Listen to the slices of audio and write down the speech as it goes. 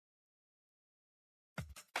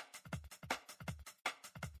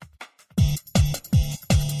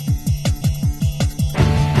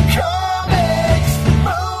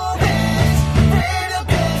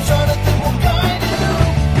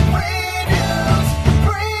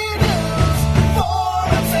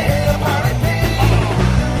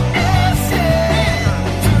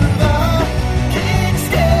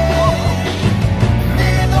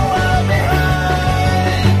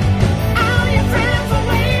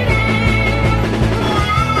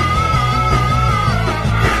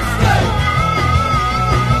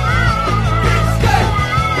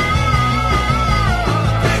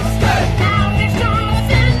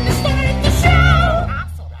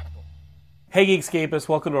Hey Geekscapists,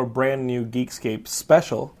 welcome to a brand new Geekscape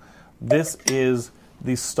special. This is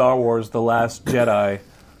the Star Wars The Last Jedi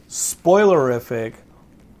spoilerific,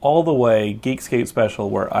 all the way Geekscape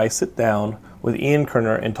special where I sit down with Ian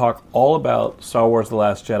Kerner and talk all about Star Wars The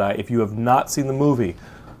Last Jedi. If you have not seen the movie,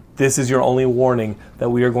 this is your only warning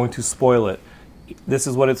that we are going to spoil it. This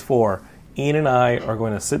is what it's for. Ian and I are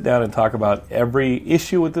going to sit down and talk about every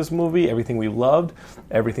issue with this movie, everything we loved,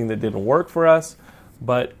 everything that didn't work for us,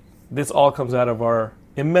 but this all comes out of our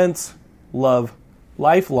immense love,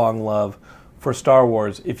 lifelong love for Star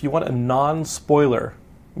Wars. If you want a non-spoiler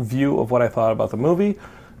view of what I thought about the movie,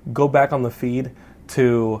 go back on the feed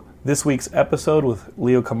to this week's episode with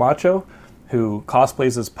Leo Camacho, who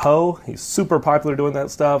cosplays as Poe. He's super popular doing that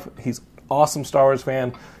stuff. He's an awesome Star Wars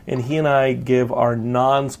fan, and he and I give our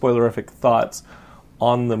non-spoilerific thoughts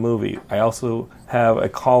on the movie. I also have a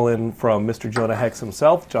call-in from Mr. Jonah Hex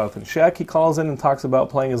himself, Jonathan Sheck. He calls in and talks about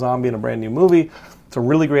playing a zombie in a brand new movie. It's a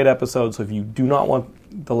really great episode, so if you do not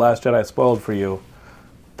want The Last Jedi spoiled for you,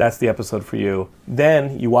 that's the episode for you.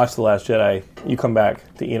 Then you watch The Last Jedi, you come back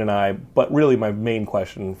to Ian and I, but really my main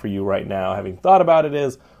question for you right now, having thought about it,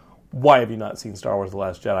 is why have you not seen Star Wars The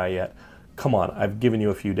Last Jedi yet? Come on, I've given you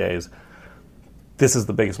a few days. This is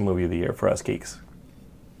the biggest movie of the year for us geeks.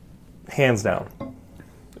 Hands down.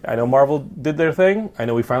 I know Marvel did their thing. I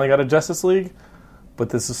know we finally got a Justice League. But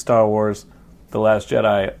this is Star Wars The Last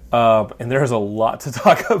Jedi. And there's a lot to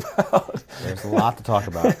talk about. There's a lot to talk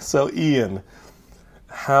about. So, Ian,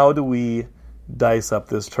 how do we dice up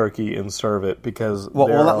this turkey and serve it? Because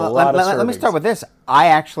there are a lot of servings. Let me start with this. I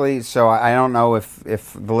don't know if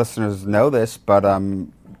the listeners know this, but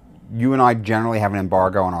you and I generally have an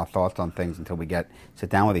embargo on our thoughts on things until we sit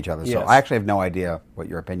down with each other. So I actually have no idea what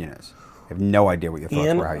your opinion is. I have no idea what your thoughts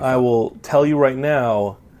Ian, were. How you I will tell you right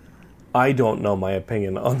now, I don't know my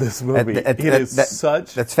opinion on this movie.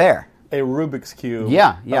 That's fair. A Rubik's Cube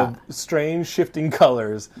of strange shifting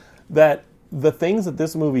colors that the things that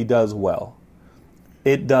this movie does well,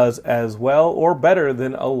 it does as well or better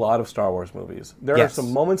than a lot of Star Wars movies. There are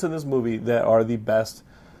some moments in this movie that are the best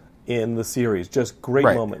in the series, just great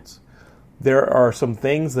moments. There are some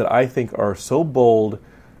things that I think are so bold,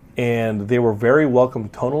 and they were very welcome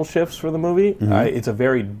tonal shifts for the movie. Mm-hmm. It's a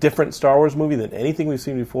very different Star Wars movie than anything we've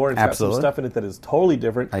seen before. It's got some stuff in it that is totally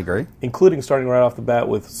different. I agree. Including starting right off the bat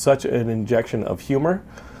with such an injection of humor.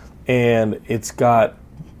 And it's got,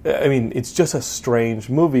 it's just a strange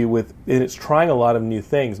movie and it's trying a lot of new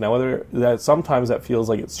things. Now, sometimes that feels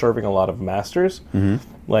like it's serving a lot of masters. Mm-hmm.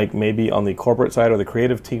 Like maybe on the corporate side or the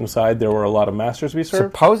creative team side, there were a lot of masters we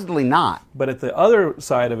served. Supposedly not. But at the other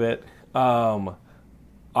side of it,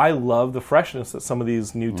 I love the freshness that some of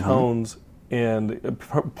these new tones and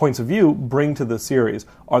points of view bring to the series.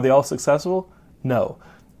 Are they all successful? No.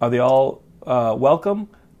 Are they all welcome?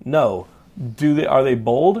 No. Are they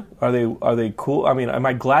bold? Are they cool? Am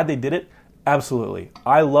I glad they did it? Absolutely.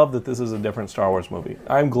 I love that this is a different Star Wars movie.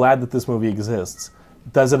 I'm glad that this movie exists.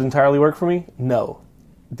 Does it entirely work for me? No.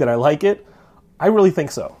 Did I like it? I really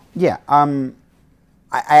think so. Yeah. I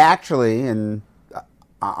actually, and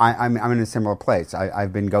I'm in a similar place.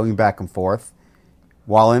 I've been going back and forth.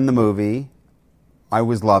 While in the movie, I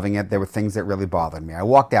was loving it. There were things that really bothered me. I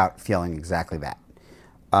walked out feeling exactly that.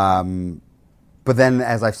 But then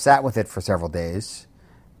as I've sat with it for several days,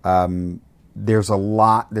 there's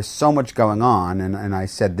so much going on, and I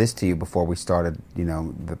said this to you before we started,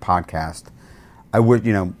 the podcast.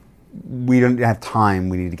 We don't have time.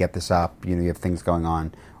 We need to get this up. You have things going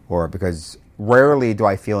on, because rarely do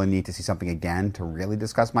I feel a need to see something again to really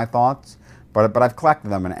discuss my thoughts. But I've collected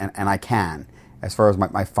them, and I can. As far as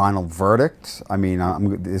my final verdict, I'm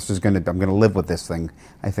going to live with this thing,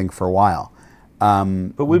 I think, for a while.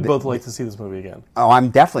 But we'd both like to see this movie again. Oh, I'm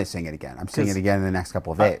definitely seeing it again. I'm seeing it again in the next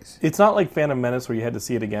couple of days. It's not like Phantom Menace where you had to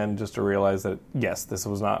see it again just to realize that, yes, this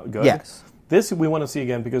was not good. Yes. This we want to see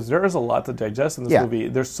again because there is a lot to digest in this movie.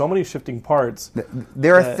 There's so many shifting parts.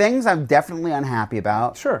 There are things I'm definitely unhappy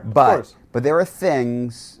about. Sure, of course. But there are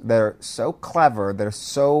things that are so clever, that are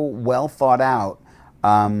so well thought out,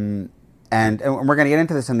 and we're going to get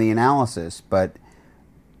into this in the analysis, but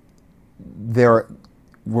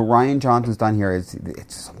what Rian Johnson's done here is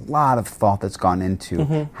it's a lot of thought that's gone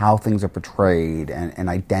into how things are portrayed and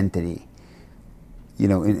identity.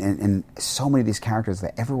 In so many of these characters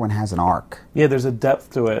that everyone has an arc. Yeah, there's a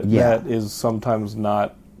depth to it that is sometimes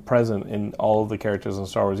not present in all of the characters in the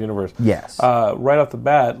Star Wars universe. Yes. Right off the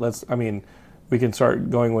bat, we can start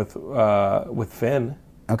going with Finn.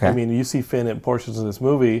 Okay. You see Finn in portions of this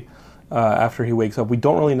movie after he wakes up. We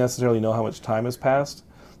don't really necessarily know how much time has passed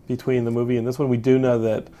between the movie and this one. We do know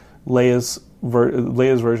that Leia's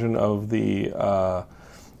version of the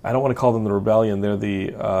I don't want to call them the rebellion. They're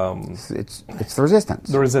the It's the resistance.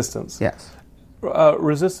 the resistance. Yes.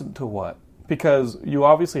 Resistant to what? Because you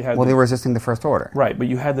obviously had They were resisting the First Order. right, but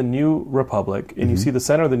you had the New Republic, and you see the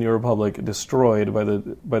center of the New Republic destroyed by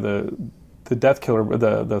the Death Killer,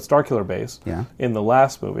 the Star Killer base. Yeah. In the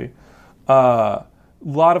last movie, lot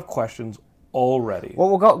of questions already.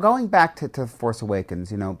 Well, going back to Force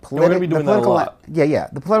Awakens, we're going to be doing that a lot.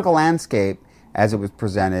 The political landscape, as it was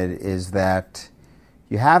presented, is that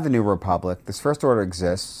you have the New Republic. This First Order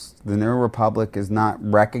exists. The New Republic is not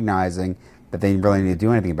recognizing that they really need to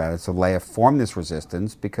do anything about it. So Leia formed this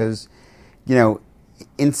resistance because,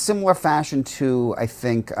 in similar fashion to, I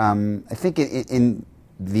think in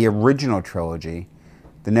the original trilogy,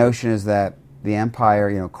 the notion is that the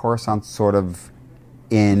Empire, Coruscant's sort of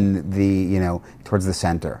in the, towards the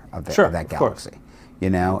center of that galaxy,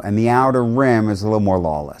 and the Outer Rim is a little more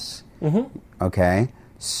lawless. Mm-hmm. Okay?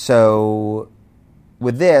 So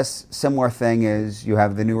with this, similar thing is you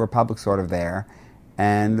have the New Republic sort of there,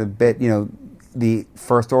 and the bit, the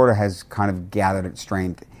First Order has kind of gathered its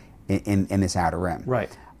strength in this Outer Rim. Right.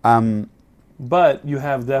 But you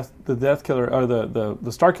have the Death Killer, or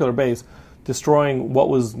the Star Killer base, destroying what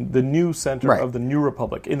was the new center of the New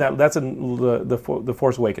Republic. In that's in the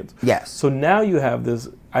Force Awakens. Yes. So now you have this.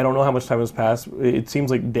 I don't know how much time has passed. It seems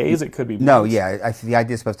like days. It could be months. No. Yeah. The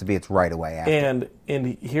idea is supposed to be it's right away after.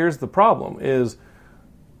 And here's the problem: is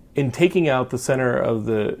in taking out the center of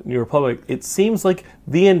the New Republic, it seems like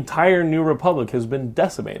the entire New Republic has been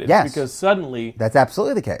decimated. Yes. Because suddenly that's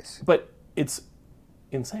absolutely the case. But it's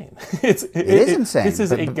insane. It is insane. This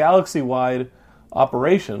is a galaxy-wide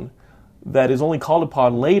operation that is only called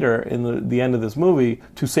upon later in the end of this movie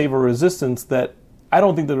to save a resistance that I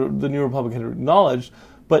don't think the New Republic had acknowledged,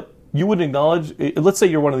 but you would acknowledge. Let's say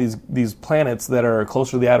you're one of these planets that are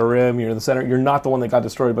closer to the Outer Rim. You're in the center. You're not the one that got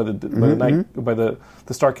destroyed by the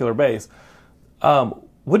Star Killer base. Wouldn't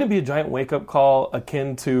it be a giant wake-up call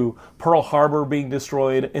akin to Pearl Harbor being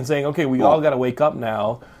destroyed and saying, okay, we all got to wake up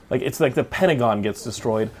now? Like it's like the Pentagon gets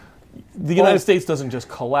destroyed. The United States doesn't just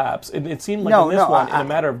collapse. It seemed like in a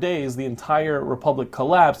matter of days, the entire Republic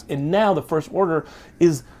collapsed, and now the First Order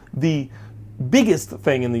is the biggest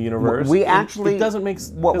thing in the universe. It doesn't make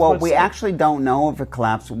we actually don't know if it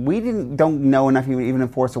collapsed. We don't know enough even in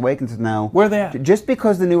Force Awakens to know where they at. Just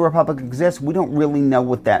because the New Republic exists, we don't really know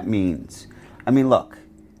what that means. I mean, look.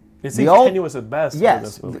 It seems tenuous at best in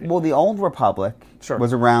this movie. Well, the old Republic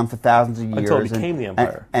was around for thousands of years. Until it became the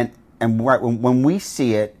Empire. And when we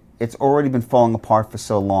see it, it's already been falling apart for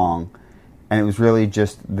so long, and it was really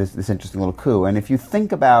just this interesting little coup. And if you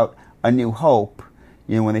think about A New Hope,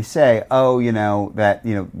 when they say,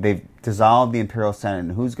 they've dissolved the Imperial Senate,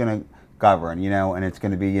 and who's going to govern, and it's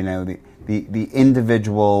going to be, the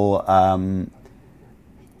individual,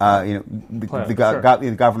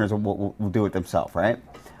 the governors will do it themselves, right?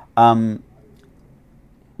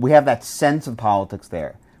 We have that sense of politics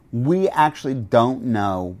there. We actually don't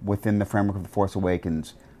know within the framework of The Force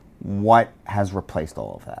Awakens what has replaced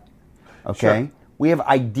all of that. Okay? Sure. We have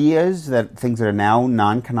ideas that things that are now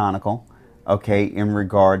non-canonical, okay, in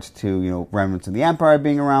regards to, remnants of the Empire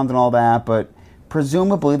being around and all that, but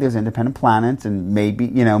presumably there's independent planets, and maybe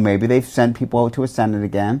they've sent people to ascend it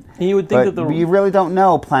again. And you would think that you really don't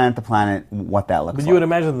know planet to planet what that looks like. But you would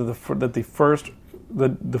imagine that the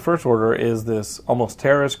First Order is this almost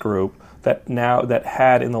terrorist group that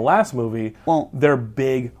had in the last movie their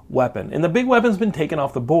big weapon, and the big weapon's been taken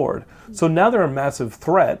off the board. So now they're a massive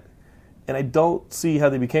threat, and I don't see how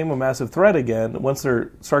they became a massive threat again once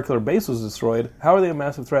their Star Killer base was destroyed. How are they a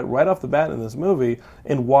massive threat right off the bat in this movie?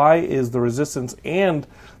 And why is the Resistance and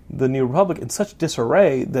the New Republic in such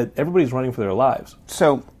disarray that everybody's running for their lives?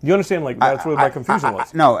 So you understand, that's where my confusion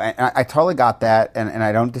was. No, I totally got that, and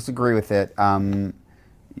I don't disagree with it. I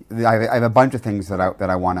have a bunch of things that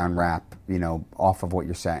I want to unwrap, off of what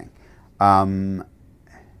you're saying. And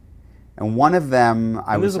one of them,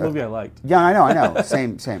 this is a movie I liked. Yeah, I know.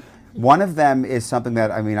 Same. One of them is something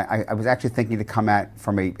that I was actually thinking to come at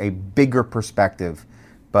from a bigger perspective,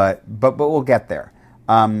 but we'll get there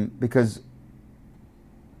because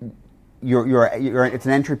it's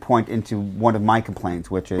an entry point into one of my complaints,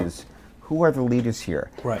 which is who are the leaders here?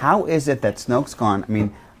 Right. How is it that Snoke's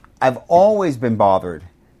gone? I've always been bothered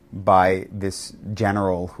by this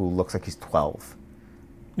general who looks like he's 12.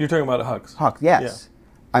 You're talking about Hux. Hux, yes.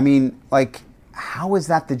 Yeah. How is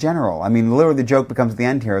that the general? Literally the joke becomes at the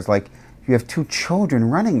end here is you have two children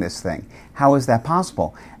running this thing. How is that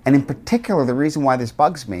possible? And in particular, the reason why this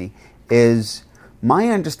bugs me is my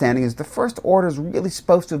understanding is the First Order is really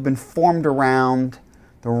supposed to have been formed around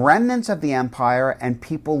the remnants of the Empire and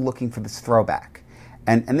people looking for this throwback.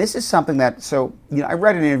 And this is something that, so, I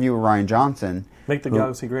read an interview with Rian Johnson. Make the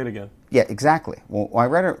galaxy great again. Yeah, exactly. Well, I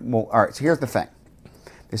read it. Well, all right, so here's the thing.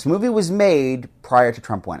 This movie was made prior to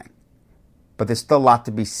Trump winning. But there's still a lot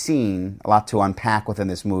to be seen, a lot to unpack within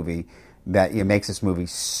this movie that makes this movie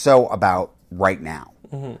so about right now.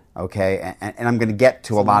 Okay? And I'm going to get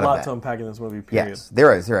to a lot of that. A lot to unpack in this movie, period. Yes,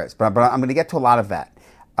 there is. But I'm going to get to a lot of that.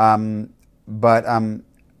 But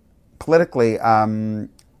politically,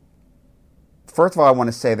 first of all, I want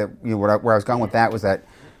to say that where I was going with that was that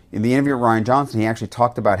in the interview with Rian Johnson, he actually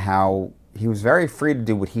talked about how he was very free to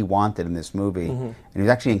do what he wanted in this movie, and he was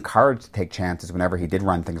actually encouraged to take chances whenever he did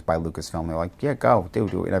run things by Lucasfilm. They were like, "Yeah, go, do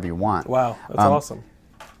whatever you want." Wow, that's awesome.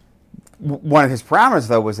 One of his parameters,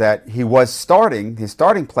 though, was that his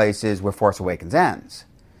starting place is where Force Awakens ends.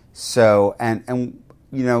 So, and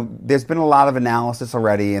there's been a lot of analysis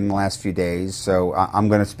already in the last few days, so I'm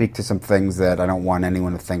going to speak to some things that I don't want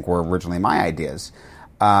anyone to think were originally my ideas.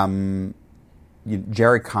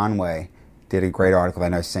 Jerry Conway did a great article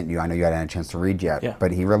that I sent you. I know you hadn't had a chance to read yet,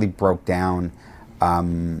 but he really broke down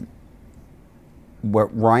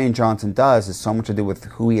what Rian Johnson does is so much to do with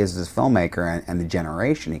who he is as a filmmaker and the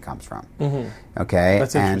generation he comes from. Okay?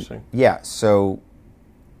 That's interesting. Yeah, so,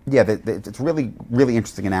 it's really, really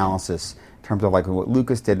interesting analysis in terms of like what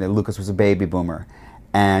Lucas did. And Lucas was a baby boomer.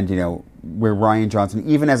 And, where Rian Johnson,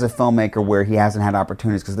 even as a filmmaker where he hasn't had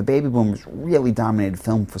opportunities, because the baby boomers really dominated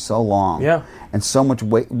film for so long. Yeah. And so much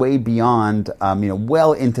way beyond,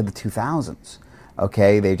 well into the 2000s.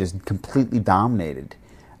 Okay? They just completely dominated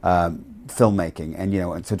filmmaking.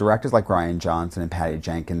 And so directors like Rian Johnson and Patty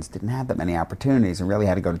Jenkins didn't have that many opportunities and really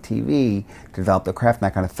had to go to TV to develop their craft and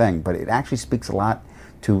that kind of thing. But it actually speaks a lot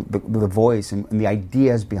to the voice and the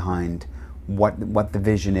ideas behind what the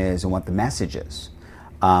vision is and what the message is.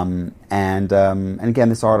 And again,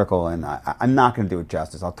 this article, and I'm not going to do it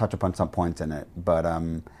justice. I'll touch upon some points in it, but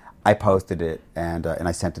I posted it and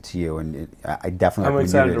I sent it to you, and I definitely I'm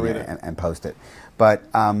excited to read it and post it. But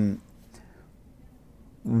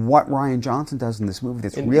what Rian Johnson does in this movie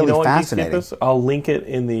that's really fascinating. I'll link it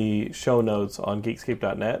in the show notes on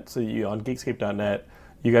Geekscape.net. So on Geekscape.net,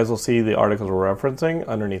 you guys will see the articles we're referencing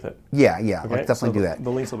underneath it. Yeah. Okay? Let's definitely do that.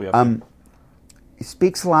 The links will be up. It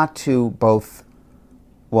speaks a lot to both.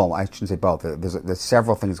 Well, I shouldn't say both. There's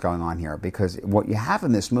several things going on here, because what you have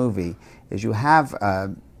in this movie is you have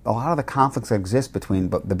a lot of the conflicts that exist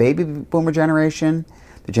between the baby boomer generation,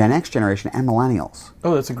 the Gen X generation, and millennials.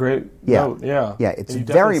 Oh, that's a great note. Yeah, it's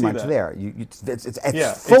very much there. It's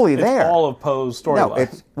fully there. It's all of Poe's storyline. No,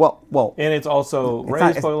 it's well, and it's also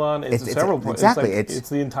Rey's storyline. It's several points. Exactly, it's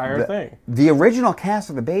the entire thing. The original cast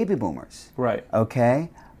of the baby boomers. Right. Okay.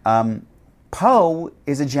 Poe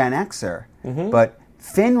is a Gen Xer, but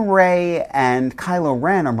Finn, Rey, and Kylo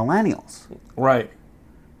Ren are millennials. Right.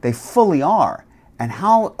 They fully are. And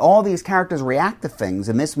how all these characters react to things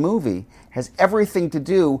in this movie has everything to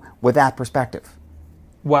do with that perspective.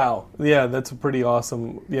 Wow. Yeah, that's a pretty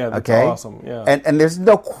awesome. Yeah, that's awesome. Yeah. And there's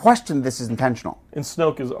no question this is intentional. And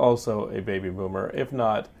Snoke is also a baby boomer, if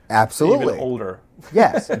not absolutely even older.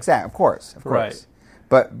 Yes, exactly. Of course. Right.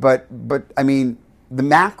 But I mean, the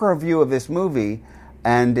macro view of this movie,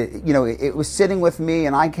 and it was sitting with me,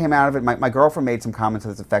 and I came out of it. My girlfriend made some comments to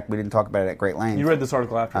this effect. We didn't talk about it at great length. You read this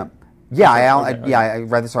article after? I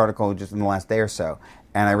read this article just in the last day or so,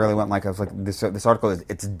 and I really went I was like, this article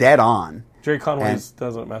it's dead on. Jerry Conway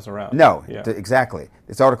doesn't mess around. No, exactly.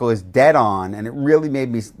 This article is dead on, and it really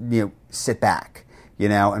made me sit back,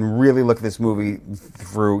 and really look at this movie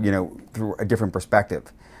through a different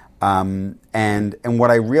perspective. And what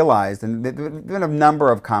I realized, and there have been a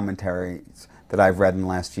number of commentaries that I've read in the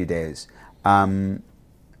last few days. There's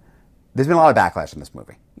been a lot of backlash in this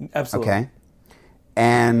movie. Absolutely. Okay?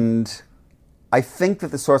 And I think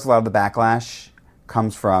that the source of a lot of the backlash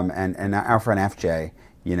comes from, and our friend FJ,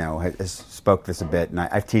 has spoke this a bit, and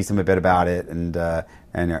I've teased him a bit about it, and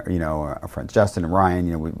our friends Justin and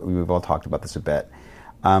Ryan, we've all talked about this a bit.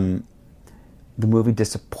 The movie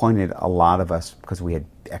disappointed a lot of us because we had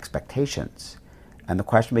expectations. And the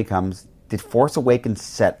question becomes, did Force Awakens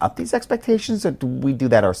set up these expectations, or did we do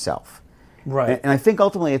that ourselves? Right. And I think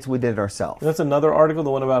ultimately we did it ourselves. That's another article, the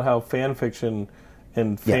one about how fan fiction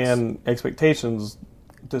and fan expectations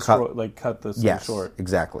cut this thing short.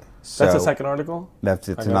 Exactly. So that's the second article? It's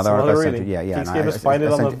another article. I sent you, Geekscape, find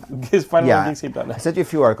it on Geekscape.net. I sent you a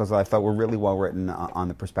few articles that I thought were really well written on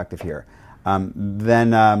the perspective here.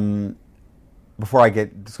 Then before I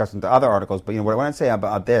get discussing the other articles, but what I want to say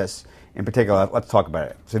about this in particular, let's talk about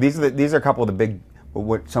it. So these are a couple of the big,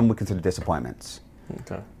 what some would consider disappointments.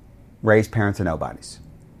 Okay. Rey's parents are nobodies.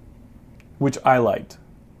 Which I liked.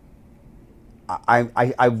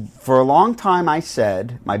 for a long time I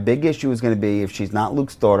said my big issue is going to be if she's not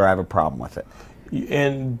Luke's daughter, I have a problem with it.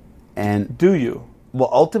 And do you? Well,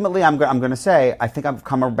 ultimately, I'm going to say I think I've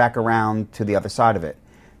come back around to the other side of it.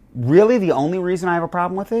 Really, the only reason I have a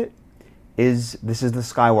problem with it is this is the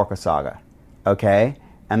Skywalker saga, okay?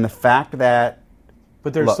 And the fact that...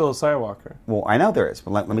 But there's still a Skywalker. Well, I know there is,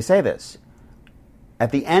 but let me say this.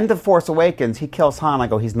 At the end of Force Awakens, he kills Han. I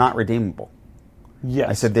go, he's not redeemable. Yes.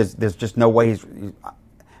 I said, there's just no way he's...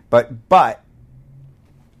 But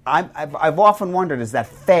I've often wondered, is that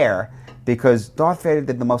fair? Because Darth Vader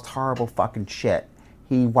did the most horrible fucking shit.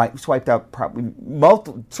 He swiped out probably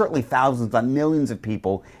certainly thousands, not millions of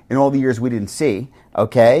people in all the years we didn't see.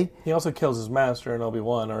 Okay. He also kills his master in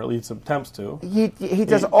Obi-Wan, or at least attempts to. He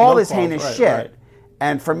does all this heinous shit. Right.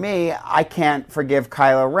 And for me, I can't forgive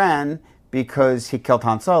Kylo Ren because he killed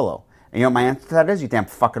Han Solo. And you know what my answer to that is? You're damn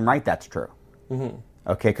fucking right. That's true. Mm-hmm.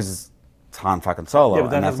 Okay, because it's Han fucking Solo. Yeah,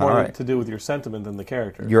 but that has more right. to do with your sentiment than the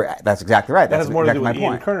character. That's exactly right. That has more to do with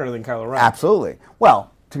Ian Kerner than Kylo Ren. Absolutely.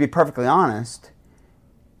 Well, to be perfectly honest.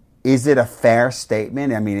 Is it a fair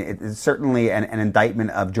statement? I mean, it's certainly an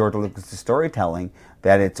indictment of George Lucas' storytelling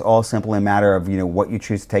that it's all simply a matter of what you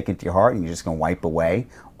choose to take into your heart, and you're just going to wipe away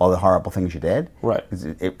all the horrible things you did. Right.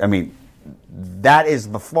 I mean, that is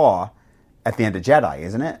the flaw at the end of Jedi,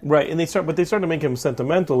 isn't it? Right. And they start to make him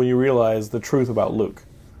sentimental when you realize the truth about Luke,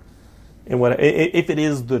 and if it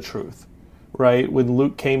is the truth, right? When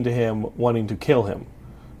Luke came to him wanting to kill him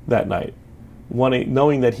that night,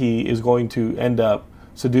 knowing that he is going to end up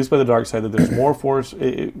seduced by the dark side, that there's more force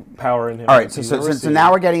power in him. All right, so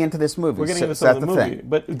now we're getting into this movie. We're getting into some of the movie. Thing.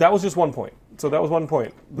 But that was just one point. So that was one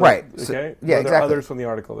point. Right. Okay? So, yeah, exactly. There are others from the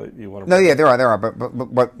article that you want to... No, yeah, there are.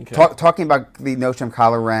 But okay. Talking about the notion of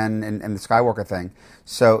Kylo Ren and the Skywalker thing,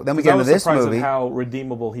 so then we get into this movie. I was surprised at how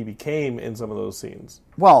redeemable he became in some of those scenes.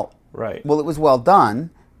 Well, right. Well, it was well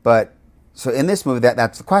done, but... So in this movie,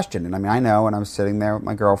 that's the question. And I mean, I know, and I was sitting there with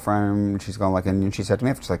my girlfriend, and she's going like... And she said to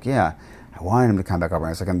me, she's like, yeah... I wanted him to come back over. And I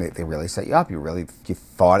was like, they really set you up. You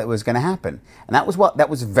thought it was going to happen, and that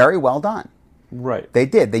was very well done. Right. They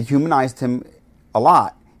did. They humanized him a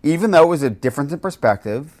lot, even though it was a difference in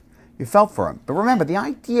perspective. You felt for him, but remember, the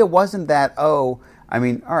idea wasn't that. All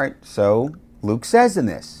right. So Luke says in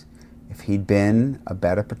this, if he'd been a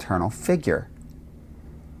better paternal figure,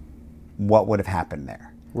 what would have happened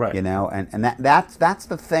there? Right. And that's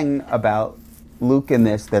the thing about Luke in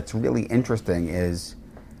this that's really interesting is.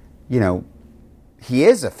 He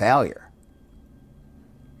is a failure.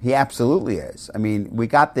 He absolutely is. I mean, we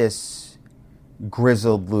got this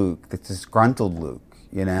grizzled Luke, this disgruntled Luke,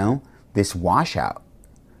 this washout,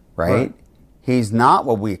 right? He's not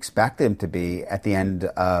what we expected him to be at the end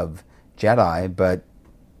of Jedi, but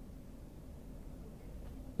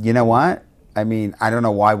you know what? I mean, I don't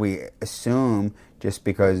know why we assume just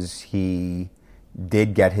because he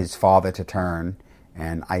did get his father to turn,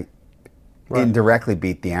 and indirectly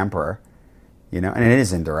beat the Emperor, and it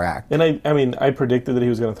is indirect. And I predicted that he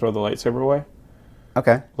was going to throw the lightsaber away.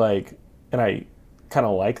 Okay. And I kind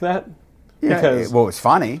of like that. Yeah. Because it was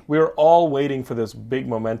funny. We were all waiting for this big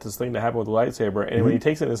momentous thing to happen with the lightsaber, and when he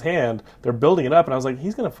takes it in his hand, they're building it up, and I was like,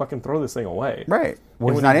 he's going to fucking throw this thing away. Right.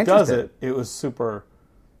 Well, and when he does it, it was super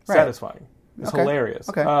satisfying. It's hilarious.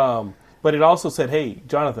 Okay. But it also said, hey,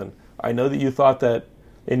 Jonathan, I know that you thought that,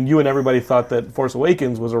 and you and everybody thought that Force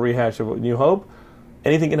Awakens was a rehash of New Hope.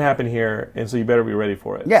 Anything can happen here, and so you better be ready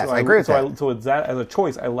for it. Yes, I agree with that. So it's that as a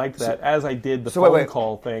choice. I liked that, as I did the phone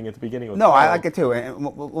call thing at the beginning of the No, I like it too. And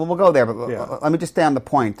we'll go there, but let me just stay on the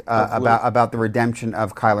point about the redemption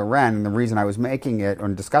of Kylo Ren and the reason I was making it or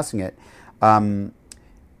discussing it. All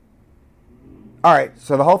right,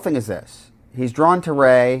 so the whole thing is this. He's drawn to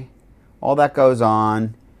Rey. All that goes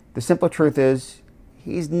on. The simple truth is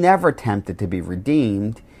he's never tempted to be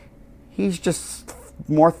redeemed. He's just...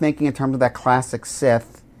 more thinking in terms of that classic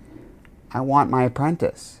Sith, I want my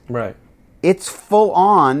apprentice. Right. It's full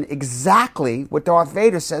on exactly what Darth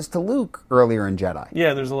Vader says to Luke earlier in Jedi.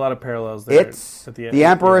 Yeah, there's a lot of parallels there. It's at the end. The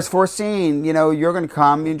Emperor is foreseen, you're going to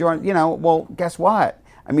come, you join, well, guess what?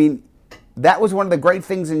 I mean, that was one of the great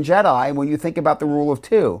things in Jedi when you think about the rule of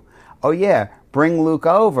two. Oh yeah, bring Luke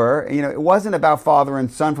over. It wasn't about father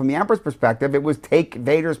and son from the Emperor's perspective. It was take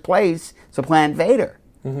Vader's place, supplant Vader,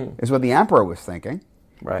 is what the Emperor was thinking.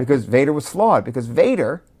 Right. Because Vader was flawed. Because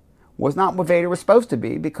Vader was not what Vader was supposed to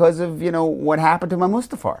be because of, what happened to him on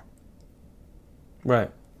Mustafar.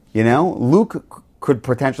 Right. Luke could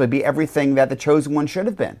potentially be everything that the Chosen One should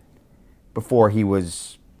have been before he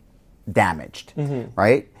was damaged.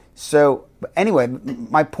 Right? So, anyway,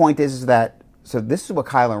 my point is that, so this is what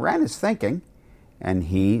Kylo Ren is thinking, and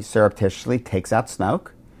he surreptitiously takes out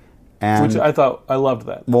Snoke, And which I loved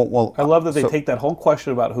that. Well, I love that they take that whole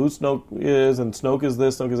question about who Snoke is and Snoke is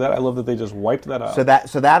this, Snoke is that. I love that they just wiped that out.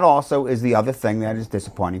 So that also is the other thing that is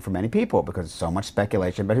disappointing for many people because there's so much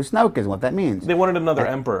speculation about who Snoke is and what that means. They wanted another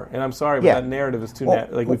emperor, and I'm sorry, but that narrative is too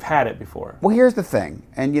we've had it before. Well, here's the thing,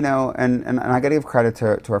 and and I got to give credit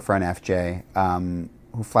to our friend FJ,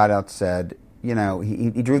 who flat out said,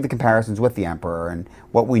 he drew the comparisons with the emperor and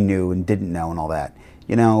what we knew and didn't know and all that.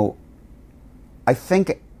 I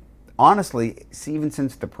think. Honestly, even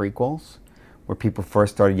since the prequels, where people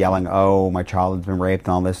first started yelling, "Oh, my child has been raped"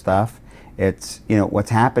 and all this stuff, it's what's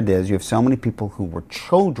happened is you have so many people who were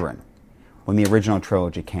children when the original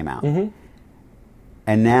trilogy came out,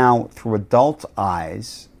 and now through adult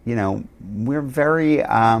eyes, we're very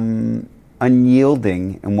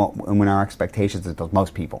unyielding in our expectations of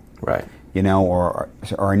most people, right? Or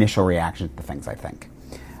our initial reactions to things. I think.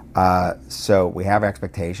 So we have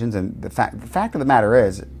expectations, and the fact of the matter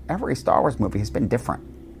is, every Star Wars movie has been different,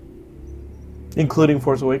 including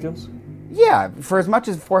Force Awakens. Yeah, for as much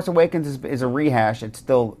as Force Awakens is a rehash, it's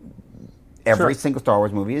still every single Star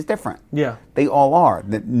Wars movie is different. Yeah, they all are.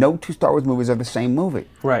 No two Star Wars movies are the same movie.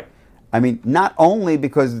 Right. I mean, not only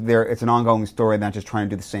because it's an ongoing story, not just trying to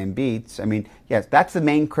do the same beats. I mean, yes, that's the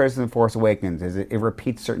main criticism of Force Awakens is it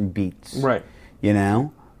repeats certain beats. Right.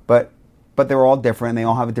 But they're all different. They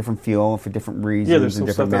all have a different feel for different reasons and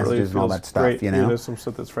different messages and all that stuff. Great. Yeah, there's some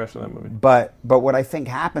stuff that's fresh in that movie. But what I think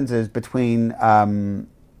happens is between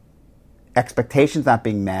expectations not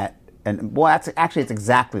being met, and it's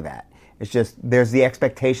exactly that. It's just there's the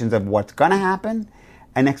expectations of what's going to happen,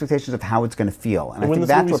 and expectations of how it's going to feel. And I think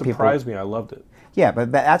that's what people surprised me. I loved it. Yeah,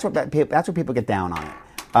 but that's what people get down on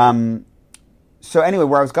it. So anyway,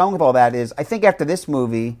 where I was going with all that is, I think after this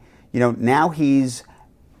movie,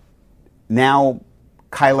 Now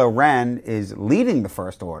Kylo Ren is leading the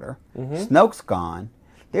First Order. Snoke's gone.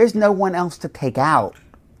 There's no one else to take out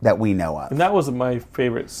that we know of. And that was my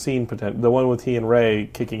favorite scene, the one with he and Rey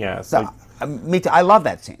kicking ass. Me too. I love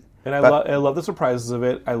that scene. And I love the surprises of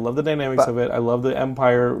it. I love the dynamics of it. I love the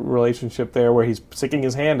Empire relationship there where he's sticking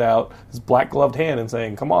his hand out, his black-gloved hand, and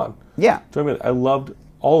saying, come on. Yeah. I loved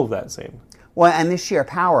all of that scene. Well, and this sheer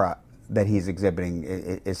power that he's exhibiting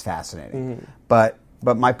is fascinating. But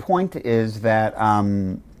my point is that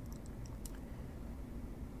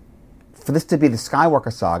for this to be the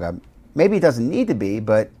Skywalker saga, maybe it doesn't need to be,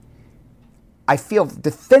 but I feel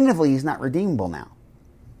definitively he's not redeemable now.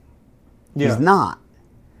 Yeah. He's not.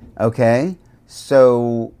 Okay?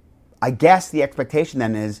 So I guess the expectation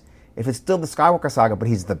then is, if it's still the Skywalker saga, but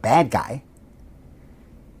he's the bad guy,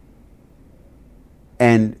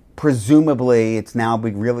 and presumably it's now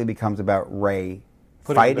really becomes about Rey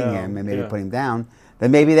fighting him and maybe putting him down, then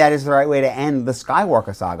maybe that is the right way to end the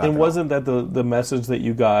Skywalker saga. And wasn't that the message that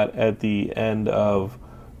you got at the end of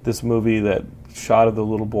this movie, that shot of the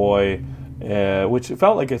little boy, which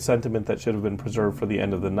felt like a sentiment that should have been preserved for the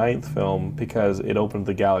end of the 9th film because it opened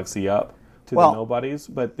the galaxy up to the nobodies?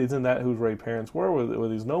 But isn't that who Rey's parents were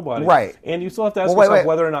these nobodies? Right. And you still have to ask yourself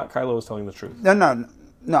whether or not Kylo is telling the truth.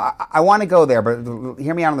 No, I want to go there, but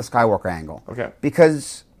hear me out on the Skywalker angle. Okay.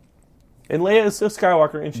 Because... And Leia is a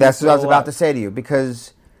Skywalker, and she's that's what I was about to say to you,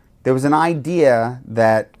 because there was an idea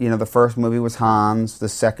that, the first movie was Han's, the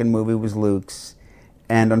second movie was Luke's,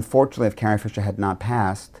 and unfortunately, if Carrie Fisher had not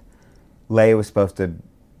passed, Leia was supposed to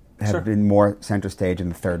have been more center stage in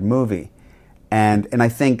the third movie. And I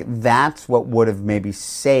think that's what would have maybe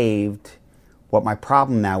saved what my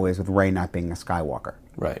problem now is with Rey not being a Skywalker.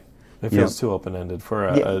 Right. It feels too open-ended for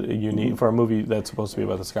a movie that's supposed to be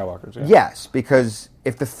about the Skywalkers. Yeah. Yes, because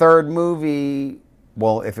if the third movie,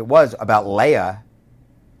 if it was about Leia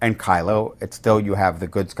and Kylo, it's still, you have the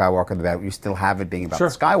good Skywalker, the bad. You still have it being about the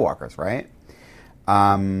Skywalkers, right?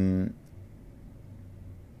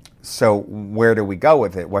 So where do we go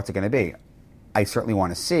with it? What's it going to be? I certainly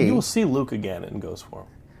want to see. You will see Luke again in Ghost form.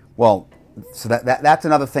 Well, so that's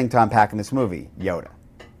another thing to unpack in this movie. Yoda.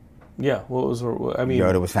 Yeah,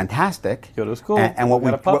 Yoda was fantastic. Yoda was cool. And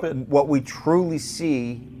what we truly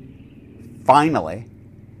see, finally,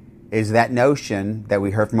 is that notion that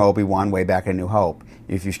we heard from Obi-Wan way back in New Hope.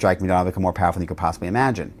 If you strike me down, I'll become more powerful than you could possibly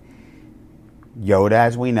imagine. Yoda,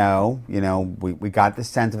 as we know, we got the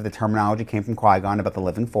sense of the terminology came from Qui-Gon about the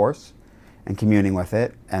living force and communing with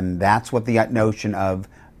it. And that's what the notion of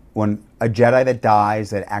when a Jedi that dies,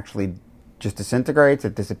 that actually just disintegrates,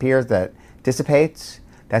 that disappears, that dissipates,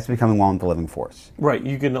 that's becoming one with the living force. Right.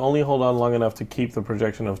 You can only hold on long enough to keep the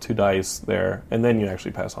projection of 2 dice there, and then you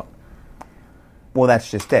actually pass on. Well, that's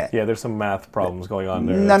just it. Yeah, there's some math problems going on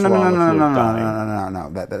there. No.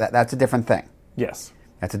 That's a different thing. Yes.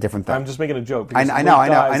 That's a different thing. I'm just making a joke. I because know, Luke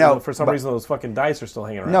dies, I know. and for some reason, those fucking dice are still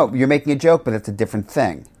hanging around. No, you're making a joke, but it's a different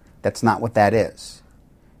thing. That's not what that is.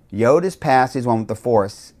 Yoda's past, he's one with the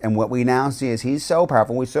Force, and what we now see is he's so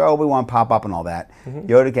powerful. We saw Obi-Wan pop up and all that.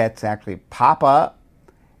 Mm-hmm. Yoda gets to actually pop up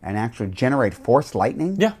and actually generate Force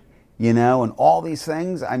lightning. Yeah. You know, and all these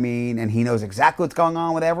things. I mean, and he knows exactly what's going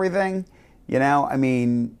on with everything. You know, I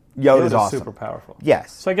mean, Yoda's awesome. Super powerful.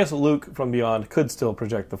 Yes. So I guess Luke from Beyond could still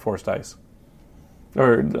project the Force dice.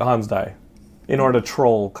 Or Han's die. In order to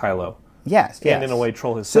troll Kylo. Yes, and in a way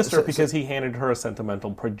troll his sister because he handed her a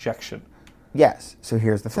sentimental projection. Yes. So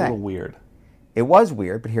here's the thing. It's a little weird. It was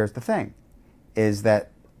weird, but here's the thing. Is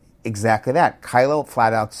that exactly that. Kylo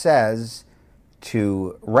flat out says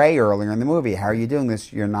to Rey earlier in the movie, how are you doing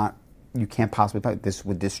this? You can't possibly play. This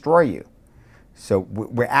would destroy you. So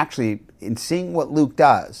we're actually, in seeing what Luke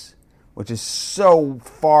does, which is so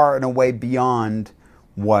far and away beyond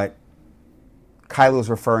what Kylo's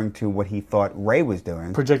referring to what he thought Rey was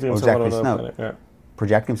doing. Projecting himself on another planet. Yeah.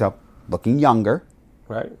 Projecting himself, looking younger.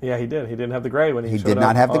 Right. Yeah, he did. He didn't have the gray when he showed up. He did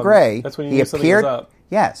not have the gray. That's when he knew something was up.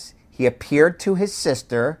 Yes. He appeared to his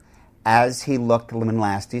sister as he looked when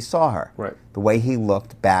last he saw her. Right. The way he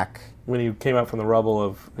looked back. When he came out from the rubble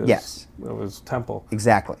of his temple.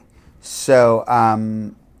 Exactly. So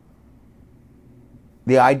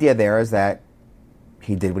the idea there is that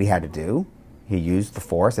he did what he had to do. He used the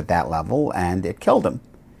Force at that level, and it killed him.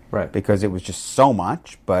 Right. Because it was just so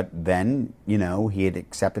much, but then, he had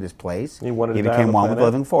accepted his place. He wanted to die became one with the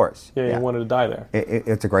living Force. Yeah, he wanted to die there.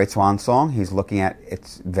 It's a great swan song. He's looking at,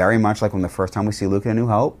 it's very much like when the first time we see Luke in A New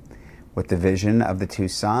Hope, with the vision of the two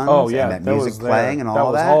sons, and that music playing and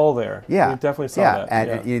all that. That was all there. Yeah. We definitely saw that.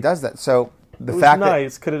 And he does that. So the it was fact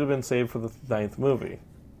nice. Could it have been saved for the 9th movie?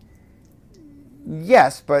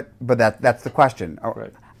 Yes, but that's the question.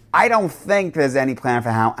 Right. I don't think there's any plan for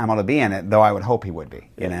how Hamill to be in it, though I would hope he would be,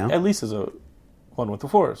 At least as a one with the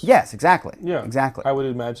Force. Yes, exactly. Yeah. Exactly. I would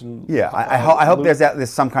imagine... Yeah, I hope there's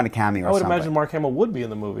some kind of cameo or something. I would imagine Mark Hamill would be in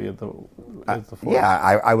the movie as the Force. Yeah,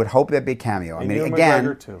 I would hope there'd be a cameo. And Ewan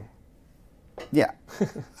McGregor, too. Yeah.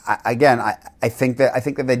 I think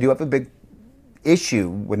that they do have a big issue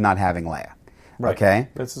with not having Leia. Right. Okay?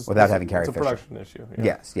 Without having Carrie Fisher. It's a production issue.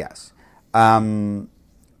 Yeah. Yes.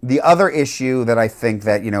 The other issue that I think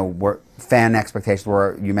that, were fan expectations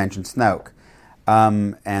were, you mentioned Snoke.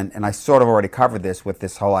 And I sort of already covered this with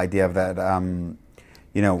this whole idea of that,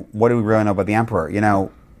 what do we really know about the Emperor?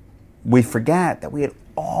 We forget that we had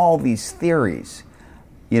all these theories,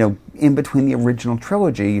 in between the original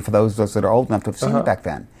trilogy, for those that are old enough to have seen it back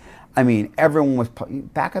then. I mean, everyone was,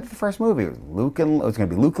 back at the first movie, it was going to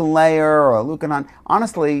be Luke and Leia or Luke and Han.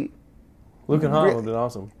 Honestly... Luke and Han would have been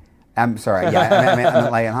awesome. I'm sorry, I meant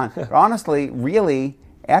Leia and Han. But honestly, really,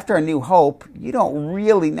 after A New Hope, no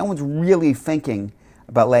one's really thinking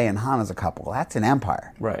about Leia and Han as a couple. That's an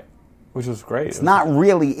Empire. Right. Which was great. It's not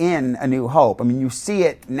really in A New Hope. I mean, you see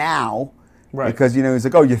it now. Right. Because, he's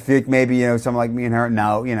like, oh, you think maybe, someone like me and her?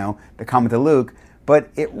 No, they're coming to Luke. But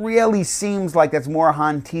it really seems like that's more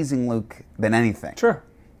Han teasing Luke than anything. Sure.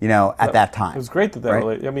 At that time. It was great that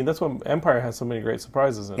really... I mean, that's why Empire has so many great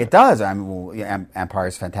surprises in it. It does. I mean, Empire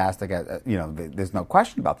is fantastic. There's no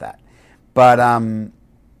question about that. But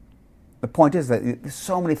the point is that there's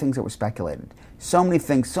so many things that were speculated. So many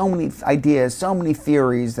things, so many ideas, so many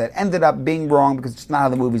theories that ended up being wrong because it's not how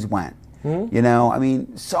the movies went. Mm-hmm. I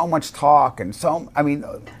mean, so much talk and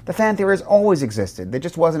the fan theories always existed. There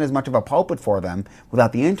just wasn't as much of a pulpit for them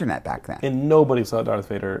without the internet back then. And nobody saw Darth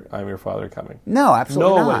Vader, I'm Your Father coming. No,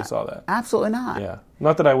 absolutely not. Nobody saw that. Absolutely not. Yeah.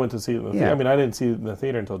 Not that I went to see it in the theater. I mean, I didn't see it in the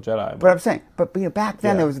theater until Jedi. But I'm saying, back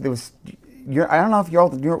then there was I don't know if you're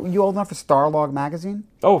old enough for Starlog magazine?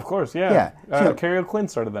 Oh, of course, yeah. Yeah. Carrie O'Quinn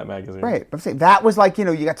started that magazine. Right. But I'm saying, that was like, you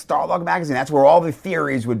got Starlog magazine. That's where all the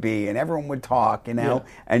theories would be, and everyone would talk,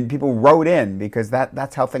 and people wrote in because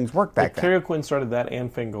that's how things worked back then. Carrie O'Quinn started that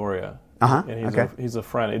and Fangoria. Uh-huh. And he's a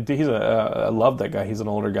friend. I love that guy. He's an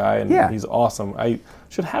older guy, and he's awesome. I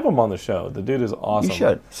should have him on the show. The dude is awesome. You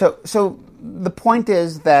should. So the point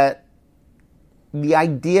is that the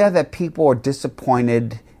idea that people are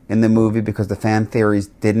disappointed in the movie because the fan theories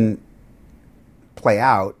didn't play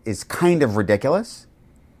out is kind of ridiculous.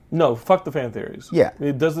 No, fuck the fan theories. Yeah,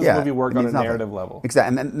 does this movie work on a narrative level?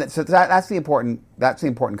 Exactly, and so that's the important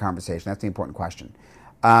conversation. That's the important question.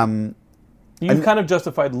 You kind of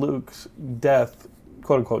justified Luke's death,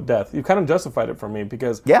 quote unquote death. You kind of justified it for me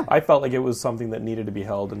because I felt like it was something that needed to be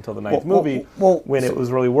held until the 9th movie when it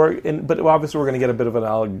was really working. But obviously, we're going to get a bit of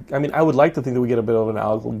an I mean, I would like to think that we get a bit of an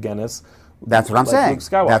Alec Guinness. That's what I'm saying. Luke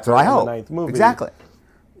Skywalker. That's what I hope. In the 9th movie. Exactly.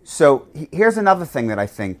 So here's another thing that I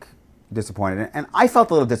think disappointed. And I felt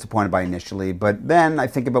a little disappointed by initially, but then I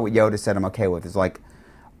think about what Yoda said I'm okay with. It's like,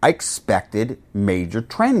 I expected major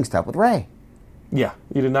training stuff with Rey. Yeah,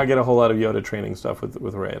 you did not get a whole lot of Yoda training stuff with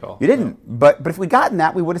Rey at all. You didn't. No. But if we'd gotten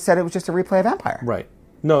that, we would have said it was just a replay of Empire. Right.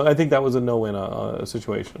 No, I think that was a no-win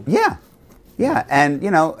situation. Yeah. Yeah, and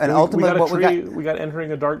ultimately we got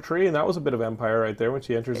entering a dark tree, and that was a bit of Empire right there when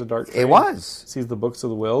she enters a dark tree. It was. Sees the books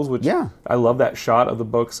of the wills, which I love that shot of the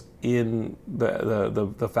books in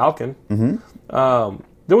the Falcon. Mm-hmm.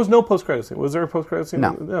 There was no post-credit scene. Was there a post-credit scene?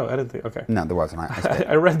 No, I didn't think. Okay. No, there wasn't.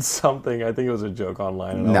 I read something. I think it was a joke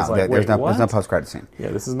online, and I was like, there's no post-credit scene. Yeah,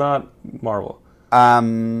 this is not Marvel.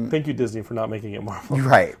 Thank you, Disney, for not making it Marvel.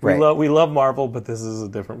 Right. We love Marvel, but this is a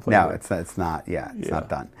different flavor. No, it's not. Yeah, it's not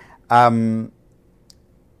done.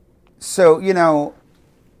 So,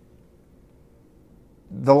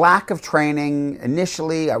 the lack of training,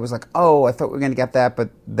 initially, I was like, oh, I thought we were going to get that, but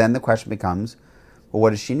then the question becomes, well,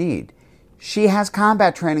 what does she need? She has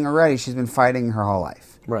combat training already. She's been fighting her whole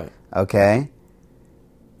life. Right. Okay?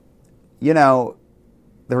 The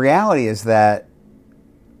reality is that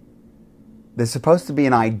there's supposed to be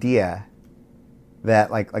an idea that,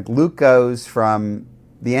 like Luke goes from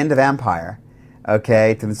the end of Empire,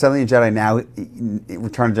 okay, to the Suddenly Jedi, now,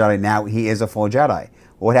 Return of the Jedi, now he is a full Jedi.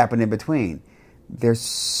 What happened in between? There's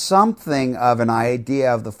something of an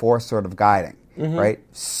idea of the Force sort of guiding, right?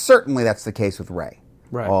 Certainly that's the case with Rey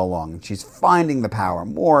all along. And she's finding the power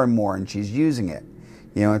more and more, and she's using it.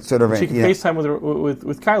 It's sort of... She can FaceTime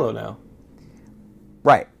with Kylo now.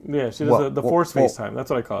 Right. Yeah, she does the Force FaceTime. That's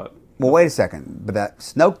what I call it. Well, wait a second. But that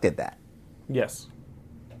Snoke did that. Yes.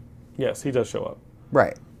 Yes, he does show up.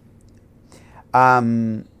 Right.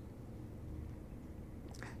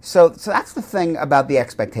 So that's the thing about the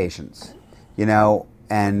expectations,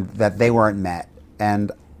 and that they weren't met.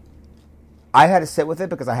 And I had to sit with it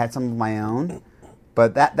because I had some of my own,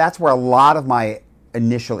 but that's where a lot of my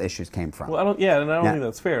initial issues came from. Well, I don't think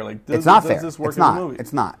that's fair. Like, it's not fair. Does this work it's in not. the movie?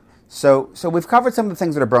 It's not. So we've covered some of the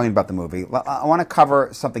things that are brilliant about the movie. I want to cover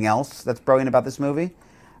something else that's brilliant about this movie,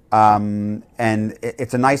 and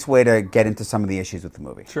it's a nice way to get into some of the issues with the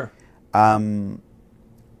movie. Sure.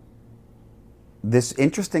 This,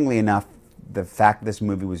 interestingly enough, the fact that this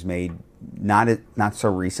movie was made not so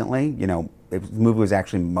recently, the movie was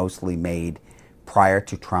actually mostly made prior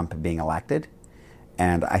to Trump being elected,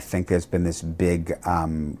 and I think there's been this big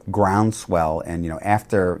groundswell, and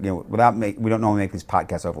after we don't normally make these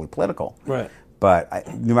podcasts overly political, right? But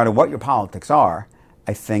no matter what your politics are,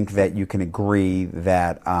 I think that you can agree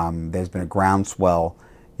that there's been a groundswell,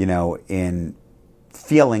 in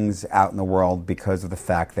feelings out in the world because of the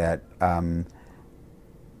fact that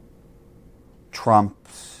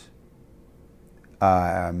Trump's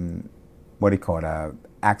what do you call it?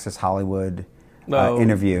 Access Hollywood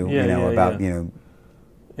interview.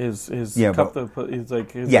 His cup he's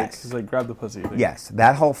like grab the pussy thing. Yes,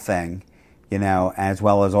 that whole thing, as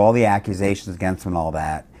well as all the accusations against him and all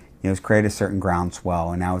that, has created a certain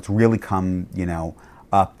groundswell, and now it's really come,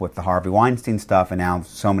 up with the Harvey Weinstein stuff, and now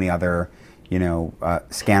so many other,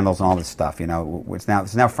 scandals and all this stuff. It's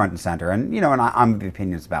now front and center, and and I'm of the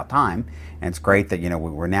opinion it's about time, and it's great that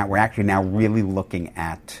we're actually now really looking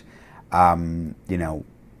at, how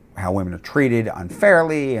women are treated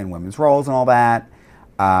unfairly and women's roles and all that.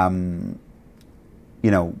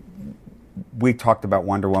 We talked about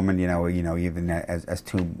Wonder Woman, even as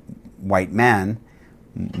two white men,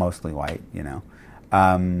 mostly white,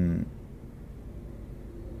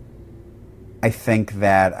 I think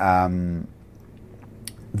that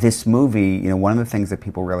this movie, one of the things that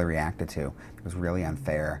people really reacted to that was really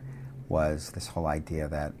unfair was this whole idea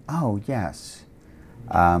that, oh, yes,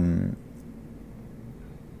 Admiral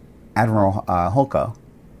Holko,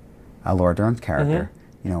 Laura Dern's character,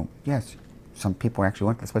 yes, some people actually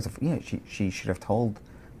went to this place of, she should have told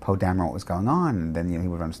Poe Dameron what was going on, and then he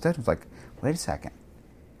would have understood. It was like, wait a second.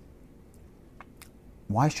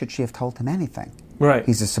 Why should she have told him anything? Right.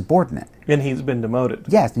 He's a subordinate. And he's been demoted.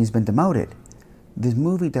 Yes, and he's been demoted. This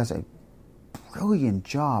movie does a brilliant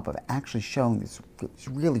job of actually showing these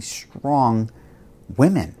really strong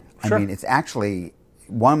women. Sure. I mean, it's actually,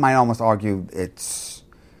 one might almost argue it's,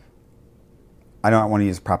 I don't want to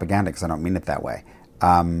use propaganda because I don't mean it that way.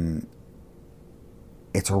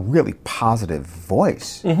 It's a really positive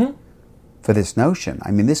voice for this notion.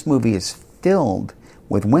 I mean, this movie is filled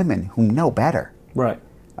with women who know better. Right.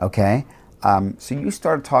 Okay? So you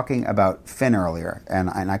started talking about Finn earlier, and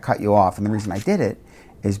I cut you off, and the reason I did it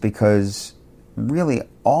is because really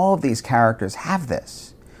all of these characters have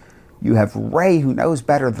this. You have Rey, who knows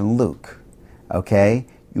better than Luke, okay?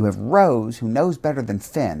 You have Rose, who knows better than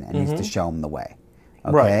Finn and needs to show him the way.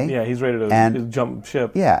 Okay? Right. Yeah, he's ready to jump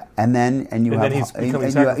ship. Yeah, and you And have then he's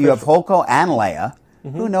becoming you have Holko and Leia,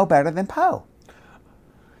 who know better than Poe.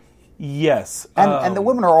 Yes. And the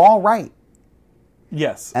women are all right.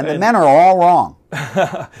 Yes. And the men are all wrong.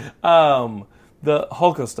 The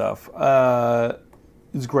Holko stuff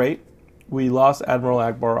is great. We lost Admiral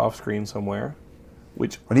Akbar off screen somewhere.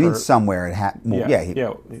 What do you mean somewhere? It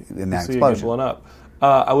in that explosion. Blown up.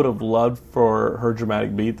 I would have loved for her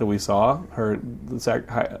dramatic beat that we saw, her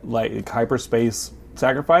hyperspace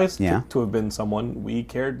sacrifice, to have been someone we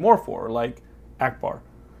cared more for, like Akbar.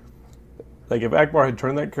 Like if Akbar had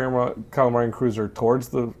turned that Calamarian cruiser towards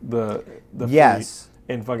the fleet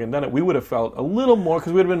and fucking done it, we would have felt a little more,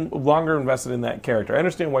 because we would have been longer invested in that character. I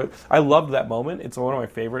understand why. I loved that moment. It's one of my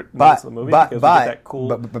favorite moments of the movie, because we get that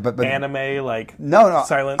cool anime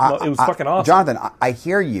silent. It was fucking awesome. Jonathan, I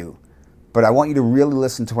hear you, but I want you to really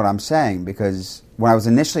listen to what I'm saying, because when I was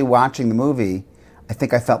initially watching the movie, I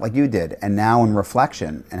think I felt like you did, and now in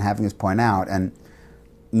reflection and having this point out, and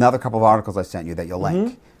another couple of articles I sent you that you'll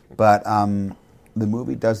link, but the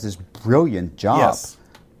movie does this brilliant job.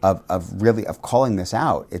 Of calling this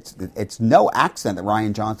out. It's no accident that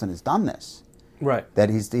Rian Johnson has done this. Right. That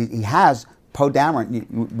he has Poe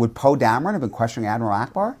Dameron. Would Poe Dameron have been questioning Admiral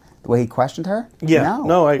Akbar the way he questioned her? Yeah.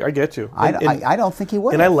 No, I get you. I don't think he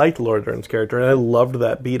would. And I liked Laura Dern's character, and I loved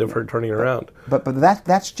that beat of her turning around. But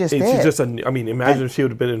that's just it. She's just imagine if she would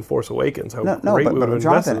have been in Force Awakens. How great we would have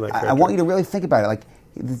invested in that character. I want you to really think about it. Like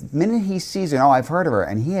the minute he sees her, I've heard of her,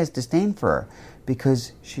 and he has disdain for her.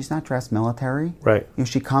 Because she's not dressed military. Right.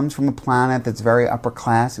 She comes from a planet that's very upper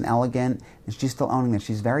class and elegant, and she's still owning that.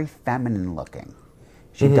 She's very feminine looking.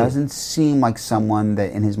 She doesn't seem like someone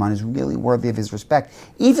that in his mind is really worthy of his respect.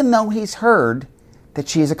 Even though he's heard that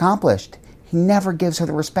she is accomplished, he never gives her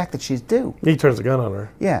the respect that she's due. He turns a gun on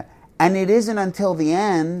her. Yeah. And it isn't until the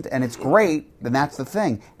end, and it's great, then that's the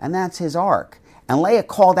thing. And that's his arc. And Leia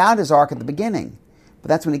called out his arc at the beginning. But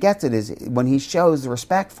that's when he gets it, is when he shows the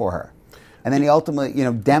respect for her. And then he ultimately,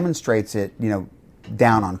 demonstrates it,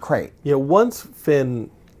 down on Crate. Yeah, once Finn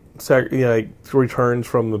returns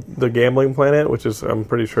from the gambling planet, which is, I'm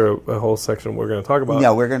pretty sure, a whole section we're going to talk about. Yeah,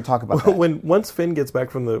 we're going to talk about that. Once Finn gets back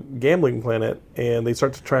from the gambling planet and they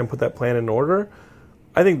start to try and put that plan in order,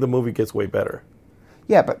 I think the movie gets way better.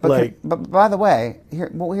 Yeah, but by the way,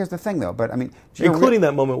 here's the thing, though. But I mean, including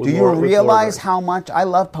that moment with do you realize how much I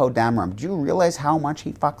love Poe Dameron? Do you realize how much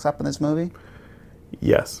he fucks up in this movie?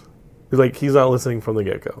 Yes. He's not listening from the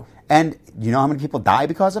get-go. And you know how many people die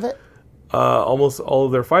because of it? Almost all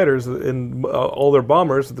of their fighters and all their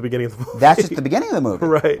bombers at the beginning of the movie. That's just the beginning of the movie.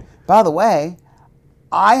 Right. By the way,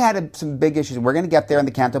 I had some big issues. We're going to get there in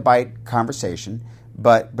the Canto Bight conversation,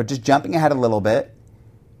 but just jumping ahead a little bit.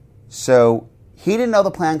 So he didn't know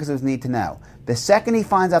the plan because it was need to know. The second he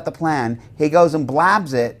finds out the plan, he goes and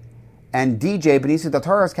blabs it, and DJ, Benicio del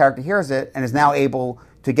Toro's character, hears it and is now able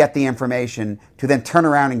to get the information to then turn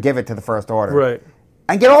around and give it to the First Order. Right.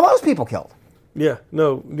 And get all those people killed. Yeah.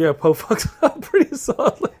 No. Yeah, Poe fucks up pretty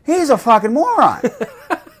solidly. He's a fucking moron.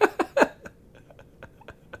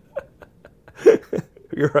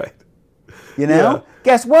 You're right.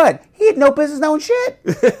 Guess what? He had no business knowing shit.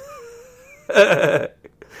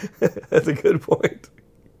 That's a good point.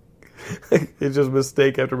 It's just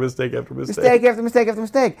mistake after mistake after mistake. Mistake after mistake after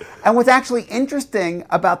mistake. And what's actually interesting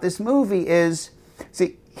about this movie is,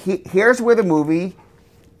 here's where the movie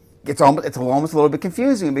it's almost a little bit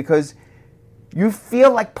confusing, because you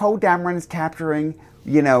feel like Poe Dameron is capturing,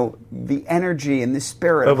 the energy and the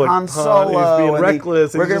spirit of Han Solo. He's being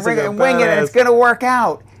reckless. We're going to wing it, and it's going to work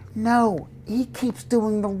out. No, he keeps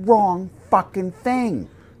doing the wrong fucking thing.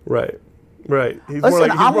 Right. He's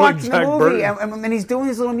I'm watching the movie, and he's doing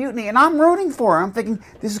his little mutiny, and I'm rooting for him. I'm thinking,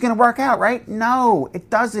 this is going to work out, right? No,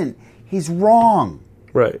 it doesn't. He's wrong.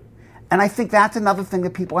 Right. And I think that's another thing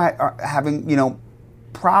that people are having,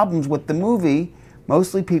 problems with the movie.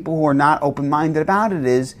 Mostly people who are not open-minded about it,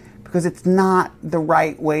 is because it's not the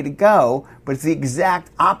right way to go, but it's the exact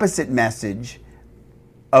opposite message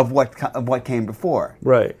of what came before.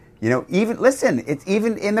 Right. It's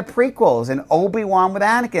even in the prequels, and Obi-Wan with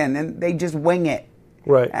Anakin, and they just wing it.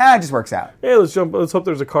 Right. It just works out. Hey, let's hope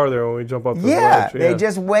there's a car there when we jump off the ledge. Yeah, they're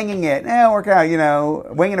just winging it. Work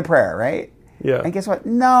out, winging a prayer, right? Yeah. And guess what?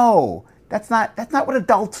 No, that's not what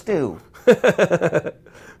adults do.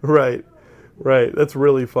 Right. That's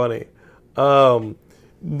really funny.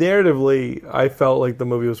 Narratively, I felt like the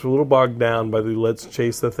movie was a little bogged down by the let's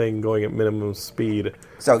chase the thing going at minimum speed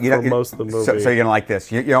for most of the movie. So you're going to like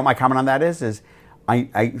this. You know what my comment on that is I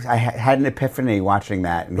had an epiphany watching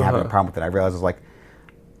that and having a problem with it. I realized, it was like,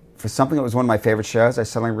 for something that was one of my favorite shows, I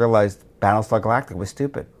suddenly realized Battlestar Galactica was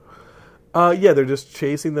stupid. Yeah, they're just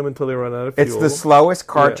chasing them until they run out of fuel. It's the slowest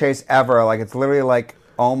car chase ever. Like, it's literally like,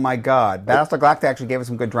 oh my god. Battlestar Galactica actually gave us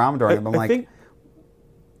some good drama during it. But I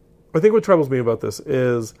think what troubles me about this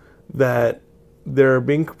is that they're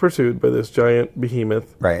being pursued by this giant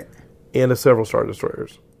behemoth, right, and several Star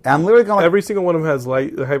Destroyers. I'm literally going. Every single one of them has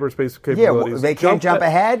hyperspace capabilities. Yeah, they can't jump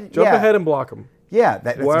ahead. Jump ahead and block them. Yeah,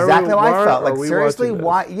 that's exactly how I felt. Like, seriously,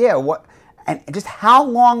 why? Yeah, what? And just how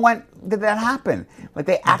long did that happen? Like,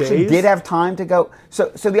 they actually did have time to go. So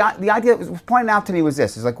the idea that was pointed out to me was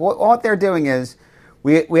this: is like what they're doing is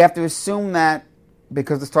we have to assume that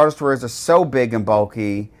because the Star Destroyers are so big and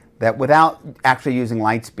bulky that without actually using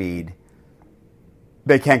light speed,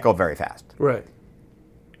 they can't go very fast. Right.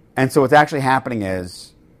 And so what's actually happening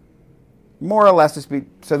is more or less the speed.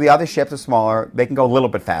 So the other ships are smaller; they can go a little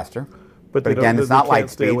bit faster. But again, it's not light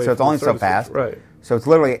speed, so it's only so fast. Right. So it's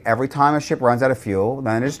literally every time a ship runs out of fuel,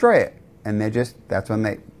 then they destroy it. And that's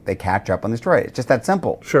when they catch up and destroy it. It's just that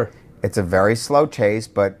simple. Sure. It's a very slow chase,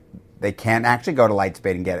 but they can't actually go to light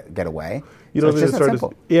speed and get away. You don't think the Star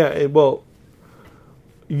well,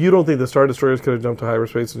 you don't think the Star Destroyers could have jumped to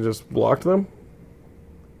hyperspace and just blocked them?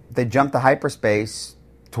 They jump to hyperspace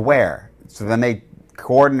to where? So then they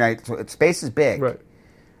coordinate. So space is big. Right.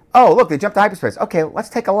 Oh, look, they jumped to hyperspace. Okay, let's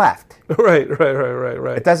take a left. Right.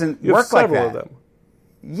 It doesn't work like that. Several of them.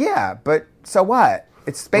 Yeah, but so what?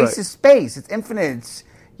 It's space is space. It's infinite. It's,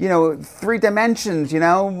 3 dimensions,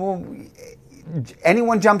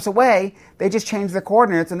 anyone jumps away, they just change their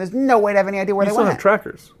coordinates, and there's no way to have any idea where they went. You still have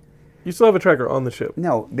trackers. You still have a tracker on the ship.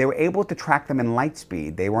 No, they were able to track them in light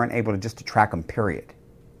speed. They weren't able to track them, period.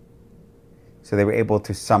 So they were able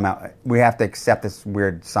to somehow... We have to accept this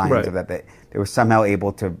weird science of that they were somehow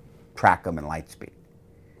able to track them in light speed.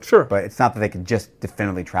 Sure. But it's not that they could just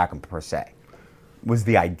definitively track them per se. Was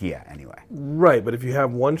the idea, anyway. Right, but if you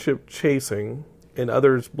have one ship chasing and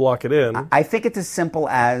others block it in... I think it's as simple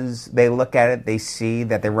as they look at it, they see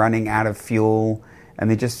that they're running out of fuel, and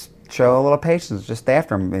they just show a little patience just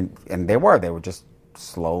after them. And they were just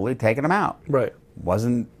slowly taking them out. Right.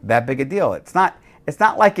 Wasn't that big a deal. It's not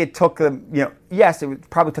like it took them, yes, it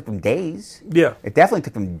probably took them days. Yeah. It definitely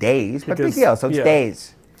took them days, but big deal, so it's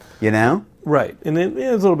days, Right, and there's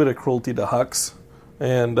a little bit of cruelty to Hux,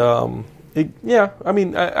 and I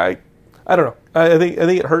don't know. I think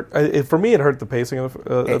it hurt. For me, it hurt the pacing of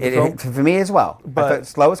the film. For me as well. But the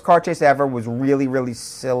slowest car chase ever was really, really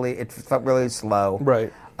silly. It felt really slow.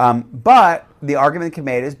 Right. But the argument that can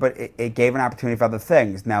be made is, it gave an opportunity for other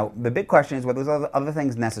things. Now, the big question is whether those other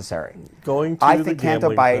things necessary. I think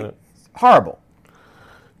Canto Bight, horrible.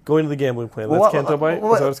 Going to the gambling planet. That's Canto Bight? Is that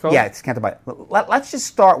what it's called? Yeah, it's Canto Bight. Let's just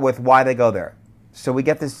start with why they go there. So we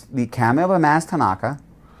get the cameo of Maz Tanaka.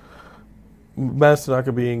 Maz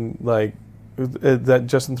Tanaka being like... Is that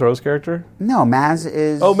Justin Theroux's character? No, Maz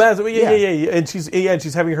is... Oh, Maz, yeah. And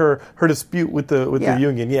she's having her dispute with the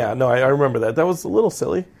Union. Yeah, no, I remember that. That was a little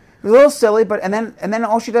silly. It was a little silly, but and then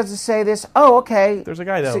all she does is say this, oh, okay. There's a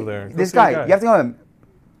guy down there. This guy. You have to know him.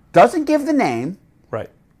 Doesn't give the name. Right.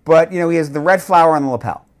 But, he has the red flower on the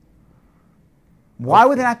lapel. Why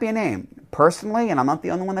would there not be a name? Personally, and I'm not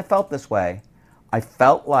the only one that felt this way, I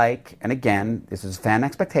felt like, and again, this is a fan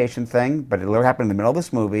expectation thing, but it literally happened in the middle of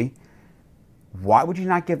this movie. Why would you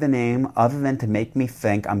not give the name other than to make me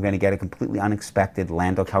think I'm going to get a completely unexpected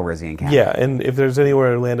Lando Calrissian cameo? Yeah, and if there's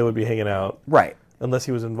anywhere Lando would be hanging out, right? Unless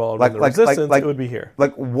he was involved in the Resistance, it would be here.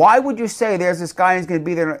 Like, why would you say there's this guy who's going to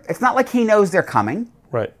be there? It's not like he knows they're coming.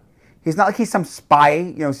 Right. He's not like he's some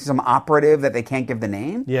spy, some operative that they can't give the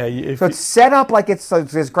name. Yeah. So it's set up like it's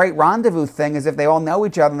this great rendezvous thing, as if they all know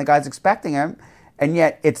each other and the guy's expecting him. And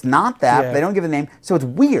yet, it's not that. Yeah. They don't give the name. So it's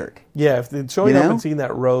weird. Yeah, if showing up and seeing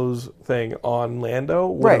that Rose thing on Lando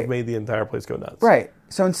would have made the entire place go nuts. Right.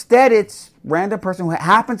 So instead, it's random person who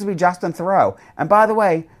happens to be Justin Theroux. And by the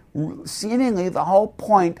way, seemingly the whole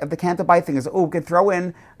point of the Canto Bight thing is, we could throw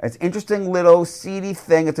in this interesting little seedy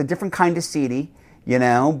thing. It's a different kind of seedy,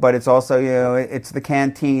 but it's also, it's the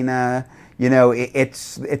cantina,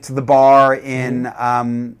 it's the bar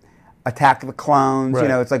in... Attack of the Clones, right.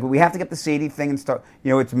 It's like we have to get the seedy thing and start,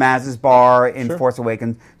 it's Maz's bar in Force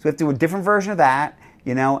Awakens. So we have to do a different version of that,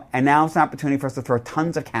 and now it's an opportunity for us to throw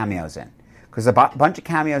tons of cameos in. Because a bunch of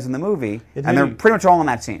cameos in the movie, and they're pretty much all in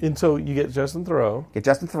that scene. And so you get Justin Theroux.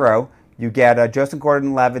 You get Joseph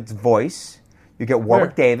Gordon-Levitt's voice. You get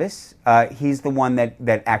Warwick Davis. He's the one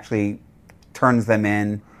that actually turns them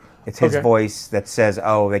in. It's his voice that says,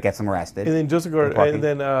 they get them arrested. And then Joseph Gordon, and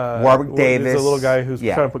then Warwick Davis. There's a little guy who's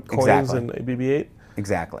trying to put coins in BB-8.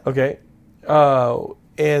 Exactly. Okay.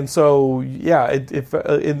 And so, yeah,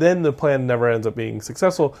 and then the plan never ends up being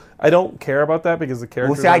successful. I don't care about that because the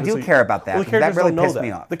characters... Well, see, I do care about that. Well, the characters that really don't know pissed that.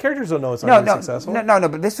 me off. The characters don't know it's not going to be successful. No,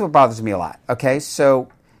 but this is what bothers me a lot. Okay, so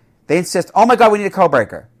they insist, oh my God, we need a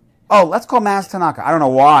codebreaker. Oh, let's call Maz Tanaka. I don't know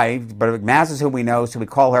why, but Maz is who we know, so we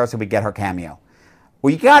call her, so we get her cameo.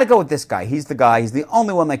 Well, you got to go with this guy. He's the guy. He's the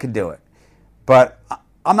only one that can do it. But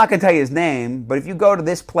I'm not going to tell you his name, but if you go to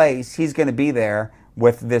this place, he's going to be there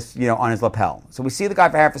with this, on his lapel. So we see the guy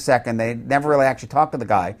for half a second. They never really actually talk to the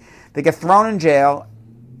guy. They get thrown in jail,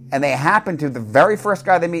 and they happen to, the very first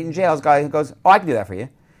guy they meet in jail is a guy who goes, oh, I can do that for you.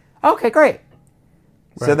 Okay, great.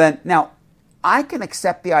 Right. So then, now, I can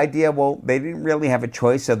accept the idea, well, they didn't really have a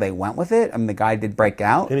choice, so they went with it. I mean, the guy did break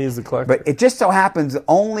out. And he's the collector. But it just so happens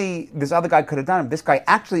only this other guy could have done it. This guy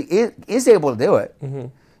actually is able to do it. Mm-hmm.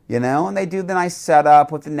 And they do the nice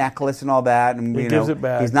setup with the necklace and all that. And, he gives it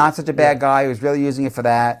back. He's not such a bad guy. He was really using it for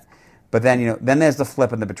that. But then, then there's the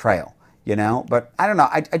flip and the betrayal, But I don't know.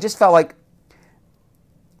 I just felt like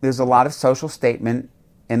there's a lot of social statement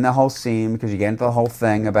in the whole scene because you get into the whole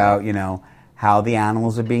thing about, how the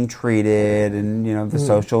animals are being treated and, the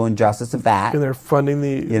social injustice of that. And they're funding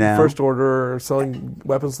the First Order, or selling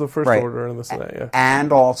weapons to the First Order and this and that, yeah.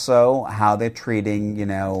 And also how they're treating,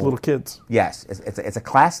 little kids. Yes, it's a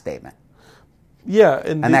class statement. Yeah.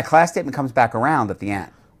 And that class statement comes back around at the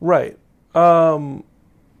end. Right. The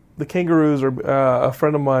kangaroos are, a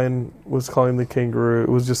friend of mine was calling the kangaroo,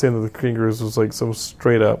 was just saying that the kangaroos was like some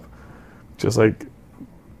straight up, just like,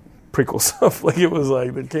 prequel stuff. Like it was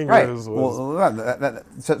like the kangaroos was... Well,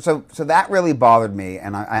 so that really bothered me,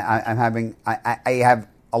 and I have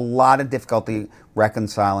a lot of difficulty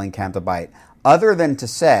reconciling Canto Bight, other than to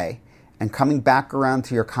say, and coming back around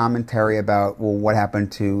to your commentary about, well, what happened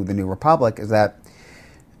to the New Republic, is that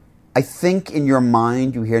I think in your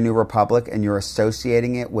mind you hear New Republic and you're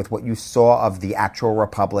associating it with what you saw of the actual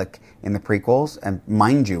Republic in the prequels. And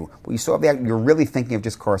mind you, what you saw of you're really thinking of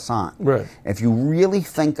just Coruscant. Right. If you really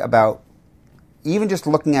think about even just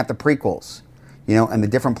looking at the prequels, and the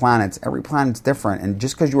different planets, every planet's different. And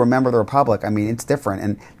just because you remember the Republic, I mean, it's different.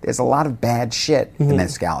 And there's a lot of bad shit in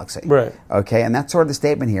this galaxy. Right. Okay? And that's sort of the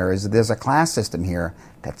statement here, is that there's a class system here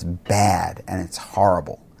that's bad and it's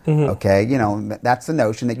horrible. Mm-hmm. Okay, that's the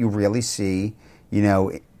notion that you really see, in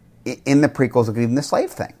the prequels of even the slave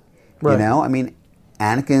thing. Right. I mean,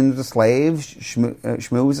 Anakin's a slave,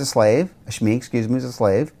 Shmi was a slave, Shmi was a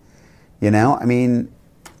slave. I mean,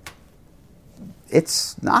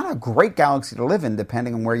 it's not a great galaxy to live in,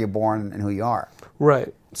 depending on where you're born and who you are.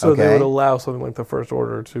 Right. So they would allow something like the First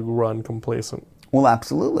Order to run complacent. Well,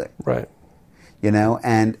 absolutely. Right.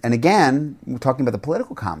 And again, we're talking about the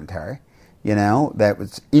political commentary. That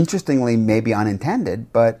was interestingly maybe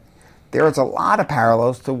unintended, but there is a lot of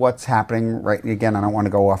parallels to what's happening right again. I don't want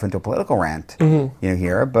to go off into a political rant,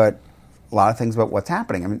 here, but a lot of things about what's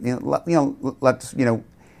happening. I mean, let's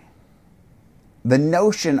the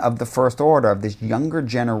notion of the First Order, of this younger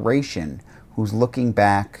generation who's looking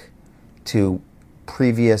back to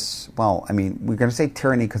previous. Well, I mean, we're going to say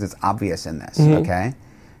tyranny because it's obvious in this, okay?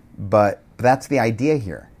 But that's the idea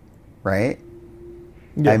here, right?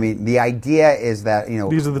 Yeah. I mean, the idea is that,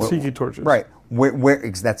 these are the tiki torches. Right.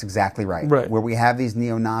 That's exactly right. Right. Where we have these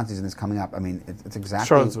neo-Nazis and it's coming up. I mean, it's exactly...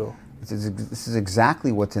 Charlottesville. This is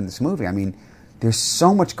exactly what's in this movie. I mean, there's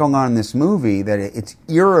so much going on in this movie that it's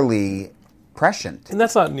eerily prescient. And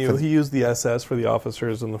that's not new. He used the SS for the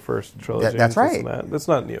officers in the first trilogy. That's right. That's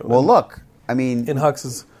not new. Well, look, I mean... In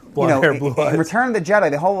Hux's blonde hair, blue eyes. In Return of the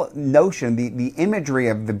Jedi, the whole notion, the imagery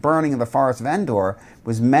of the burning of the Forest of Endor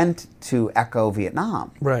was meant to echo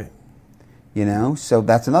Vietnam. Right. So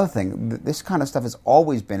that's another thing. This kind of stuff has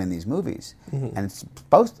always been in these movies, and it's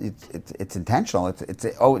it's intentional. It's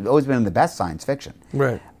always been in the best science fiction.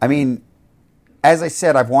 Right. I mean, as I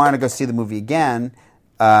said, I've wanted to go see the movie again,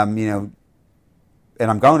 and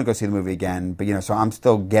I'm going to go see the movie again. But so I'm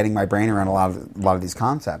still getting my brain around a lot of these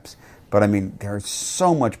concepts. But I mean, there's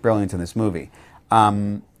so much brilliance in this movie.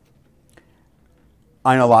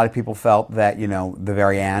 I know a lot of people felt that, the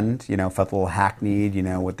very end, felt a little hackneyed,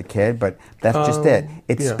 with the kid, but that's just it.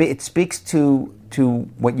 It speaks to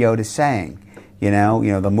what Yoda's saying.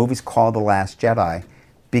 The movie's called The Last Jedi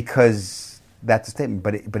because that's a statement,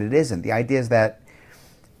 but it isn't. The idea is that,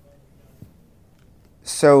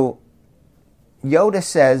 so Yoda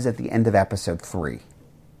says at the end of episode 3,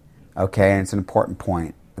 okay, and it's an important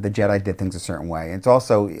point, the Jedi did things a certain way. It's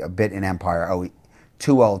also a bit in Empire,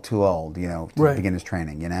 too old, to begin his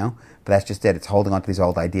training, But that's just it. It's holding on to these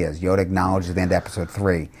old ideas. Yoda acknowledges at the end of episode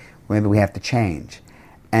 3, maybe we have to change.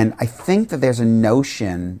 And I think that there's a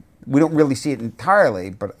notion, we don't really see it entirely,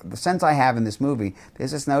 but the sense I have in this movie,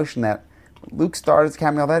 there's this notion that Luke started as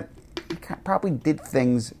Captain, all that, he probably did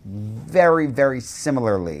things very, very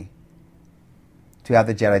similarly to how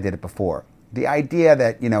the Jedi did it before. The idea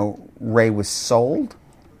that, Rey was sold,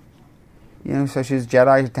 so she's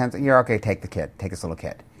Jedi, you're okay, take the kid, take this little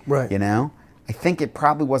kid. Right. I think it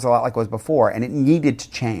probably was a lot like it was before, and it needed to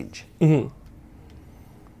change. Mm-hmm.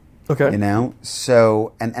 Okay.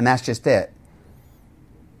 So, and that's just it.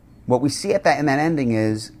 What we see in that ending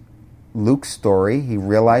is Luke's story. He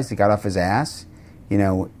realized he got off his ass.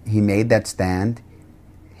 He made that stand.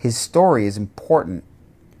 His story is important.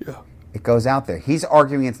 Yeah. It goes out there. He's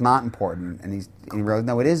arguing it's not important, and he realized,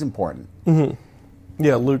 no, it is important. Mm-hmm.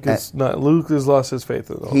 Yeah, Luke has lost his faith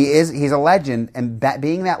in all. He's a legend, and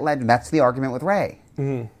being that legend, that's the argument with Rey.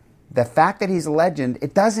 Mm-hmm. The fact that he's a legend,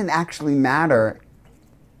 it doesn't actually matter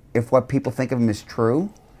if what people think of him is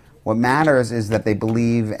true. What matters is that they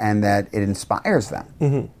believe and that it inspires them.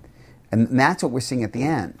 Mm-hmm. And that's what we're seeing at the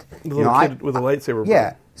end. The little kid with a lightsaber.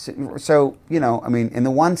 Yeah. So, in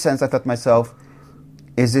the one sense, I thought to myself,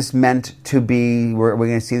 is this meant to be, we're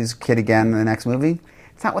going to see this kid again in the next movie?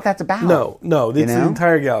 It's not what that's about. No, it's the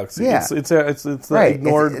entire galaxy. Yeah. It's the right.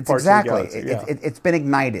 ignored it's parts exactly. of the galaxy. It's been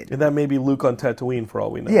ignited. And that may be Luke on Tatooine for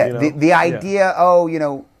all we know. Yeah, the idea,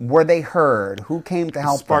 were they heard? Who came to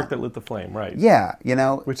help the spark them? that lit the flame, right. Yeah,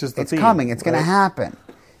 which is the it's theme, coming. It's going to happen.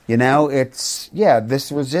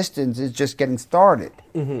 This resistance is just getting started.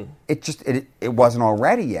 Mm-hmm. It wasn't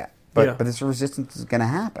already yet, but this resistance is going to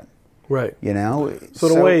happen. Right.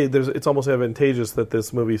 So in a way, it's almost advantageous that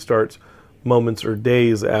this movie starts moments or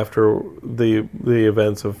days after the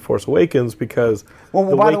events of Force Awakens, because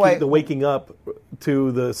the waking up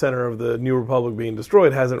to the center of the New Republic being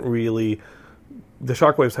destroyed hasn't really, the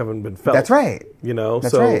shockwaves haven't been felt. That's right.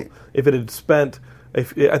 That's right. If it had spent, I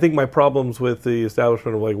think my problems with the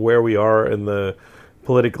establishment of where we are in the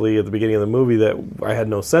politically at the beginning of the movie, that I had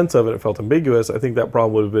no sense of it, it felt ambiguous. I think that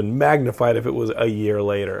problem would have been magnified if it was a year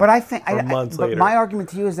later. But I think months later. My argument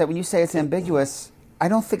to you is that when you say it's ambiguous, I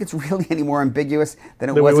don't think it's really any more ambiguous than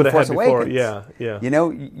it was in Force Awakens. Yeah.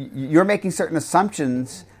 You're making certain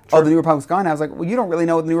assumptions. Sure. Oh, the New Republic's gone. I was like, well, you don't really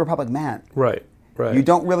know what the New Republic meant. Right. You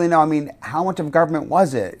don't really know. I mean, how much of government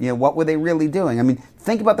was it? What were they really doing? I mean,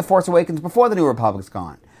 think about the Force Awakens before the New Republic's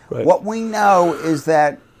gone. Right. What we know is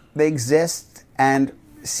that they exist, and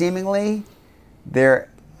seemingly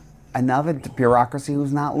they're another bureaucracy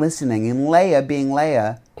who's not listening. And Leia, being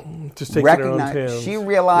Leia, just taking her own hands. She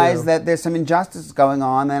realized that there's some injustice going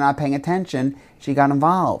on. They're not paying attention. She got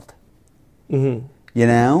involved. Mm-hmm.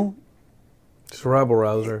 Just a rabble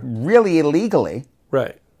rouser. Really illegally.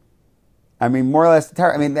 Right. I mean, more or less.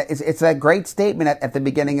 I mean, it's that great statement at the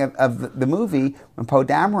beginning of the movie when Poe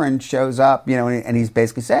Dameron shows up, and he's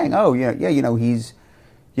basically saying, "Oh, he's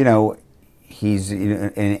in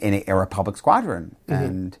a Republic squadron," mm-hmm.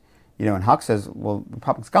 and and Huck says, "Well, the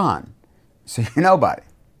Republic's gone, so you're nobody."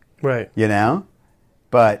 Right.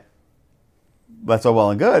 But that's all well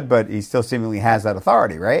and good, but he still seemingly has that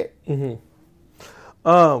authority, right? Mm-hmm.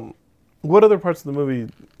 What other parts of the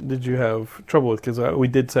movie did you have trouble with? Because we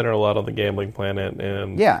did center a lot on the gambling planet,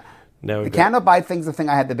 and now the Canto Bight thing's the thing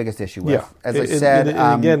I had the biggest issue with. Yeah, as I said,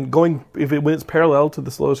 and again, when it's parallel to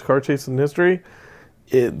the slowest car chase in history,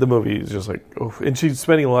 the movie is just like, oof. And she's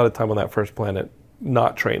spending a lot of time on that first planet,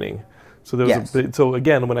 not training. So there was so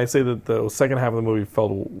again, when I say that the second half of the movie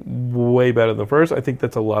felt way better than the first, I think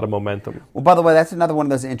that's a lot of momentum. Well, by the way, that's another one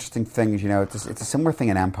of those interesting things. It's a similar thing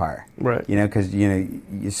in Empire, right? Because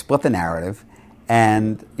you split the narrative,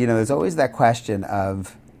 and there's always that question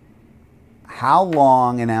of how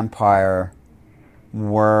long in Empire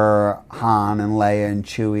were Han and Leia and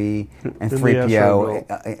Chewie and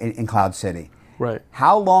 3PO in Cloud City, right?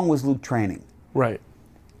 How long was Luke training, right?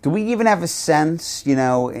 Do we even have a sense,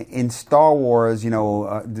 in Star Wars, the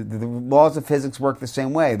laws of physics work the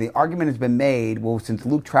same way? The argument has been made, well, since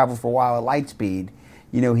Luke traveled for a while at light speed,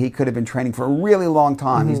 he could have been training for a really long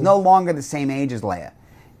time. Mm-hmm. He's no longer the same age as Leia,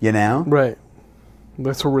 Right.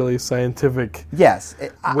 That's a really scientific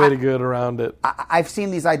way to get around it. I've seen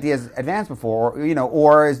these ideas advanced before,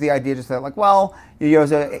 or is the idea just that,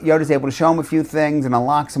 Yoda's able to show him a few things and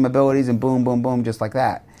unlock some abilities and boom, boom, boom, just like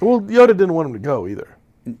that. Well, Yoda didn't want him to go either.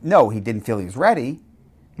 No, he didn't feel he was ready.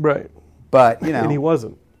 Right. But, And he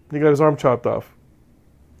wasn't. He got his arm chopped off.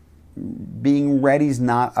 Being ready's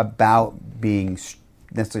not about being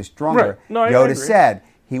necessarily stronger. Right. No, I Yoda agree. said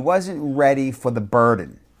he wasn't ready for the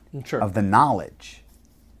burden of the knowledge.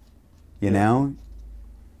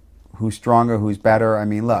 Who's stronger, who's better. I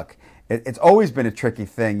mean, look, it's always been a tricky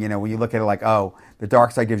thing, when you look at it like, oh, the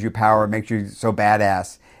dark side gives you power, it makes you so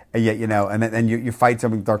badass. And yet, and then you fight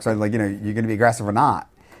something dark side, you're going to be aggressive or not.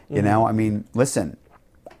 I mean, listen,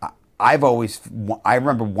 I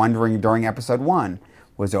remember wondering during episode 1,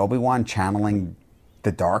 was Obi-Wan channeling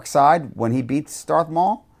the dark side when he beats Darth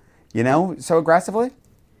Maul, so aggressively?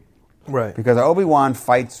 Right. Because Obi-Wan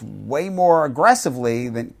fights way more aggressively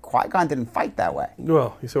than Qui-Gon didn't fight that way.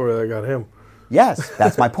 Well, you saw where that got him. Yes,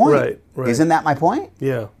 that's my point. Right. Isn't that my point?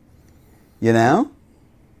 Yeah.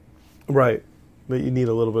 Right. But you need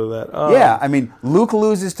a little bit of that. Yeah, I mean, Luke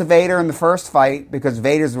loses to Vader in the first fight because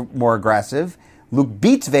Vader's more aggressive. Luke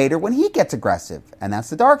beats Vader when he gets aggressive, and that's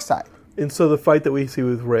the dark side. And so the fight that we see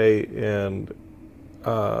with Rey and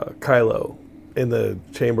Kylo in the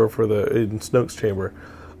chamber in Snoke's chamber,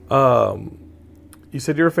 you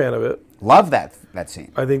said you're a fan of it. Love that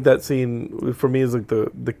scene. I think that scene, for me, is like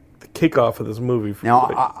the kickoff of this movie.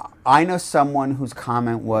 Now, I know someone whose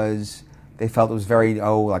comment was they felt it was very,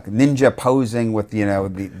 like ninja posing with,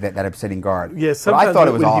 that Obsidian guard. Yeah, but I thought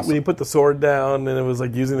it was awesome. When he put the sword down and it was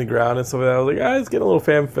like using the ground and stuff like that, I was like, it's getting a little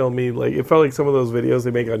fan filmy. Like, it felt like some of those videos they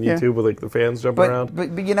make on YouTube with like the fans jumping around.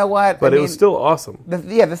 But you know what? But it was still awesome.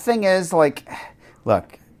 The thing is, like,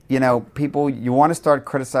 look, people, you want to start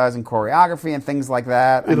criticizing choreography and things like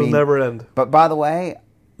that. It'll never end. But by the way,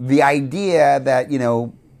 the idea that,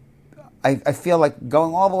 I feel like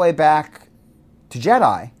going all the way back to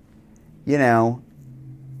Jedi, I'm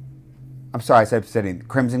sorry, I said Obsidian,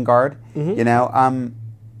 Crimson Guard, their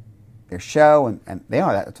show, and they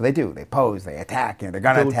are, that's what they do. They pose, they attack, they're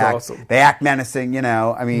going to attack. Awesome. They act menacing,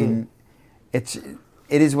 I mean, it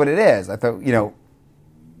is what it is. I thought,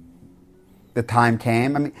 the time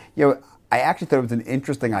came. I mean, I actually thought it was an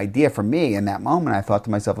interesting idea for me in that moment. I thought to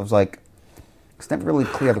myself, I was like, it's never really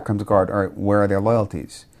clear the Crimson Guard, all right, where are their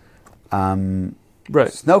loyalties? Right.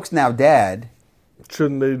 Snoke's now dead.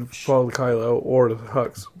 Shouldn't they follow Kylo or the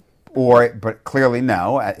Hux? But clearly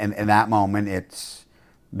no. In that moment, it's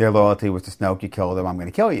their loyalty was to Snoke. You killed him, I'm going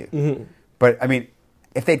to kill you. Mm-hmm. But I mean,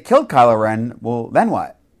 if they'd killed Kylo Ren, well, then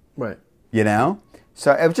what? Right.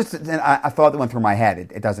 So it was just. I thought that went through my head.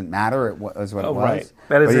 It doesn't matter. It was what it was. Right.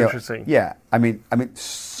 That is interesting. Yeah. I mean,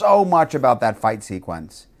 so much about that fight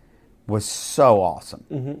sequence was so awesome.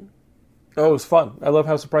 Mm-hmm. Oh, it was fun. I love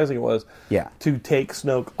how surprising it was. Yeah. To take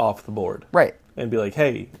Snoke off the board. Right. And be like,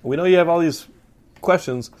 hey, we know you have all these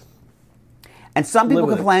questions. And some people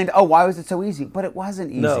complained, why was it so easy? But it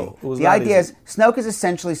wasn't easy. No, it was the not idea easy. is Snoke is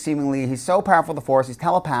essentially seemingly, he's so powerful with the Force, he's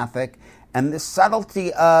telepathic, and the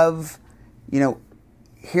subtlety of,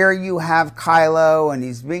 here you have Kylo, and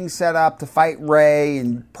he's being set up to fight Rey,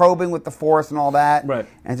 and probing with the Force and all that. Right.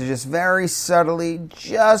 And to just very subtly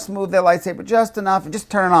just move their lightsaber just enough and just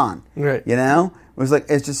turn it on. Right. It was like,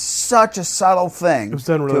 it's just such a subtle thing it was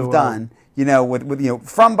done really to have well. done. With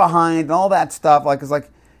from behind and all that stuff. Like, it's like,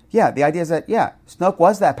 yeah, the idea is that, Snoke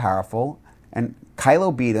was that powerful, and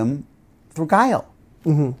Kylo beat him through guile.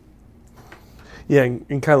 Mm-hmm. Yeah,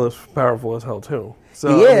 and Kylo's powerful as hell, too.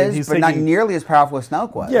 So, he is, but not nearly as powerful as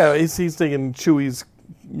Snoke was. Yeah, he's taking Chewie's,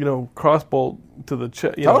 crossbolt to the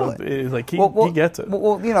chest. Totally. It's like, he gets it.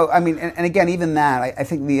 Well, and again, even that, I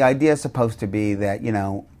think the idea is supposed to be that,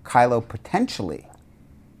 Kylo potentially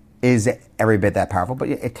is every bit that powerful, but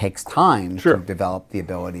it takes time to develop the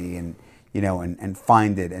ability and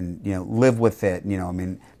find it and live with it.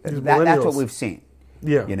 That's what we've seen.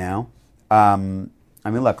 Yeah.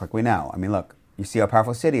 Look, like we know. Look, you see how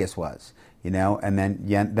powerful Sidious was. And then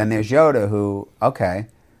there's Yoda who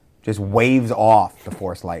just waves off the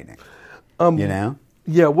Force lightning. Yeah.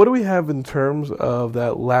 What do we have in terms of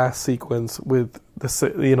that last sequence with the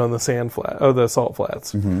the sand flat or the salt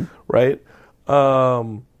flats, right?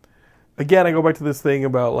 Again, I go back to this thing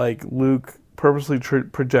about like Luke purposely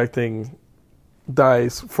projecting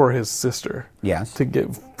dice for his sister. Yes.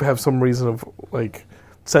 To have some reason of like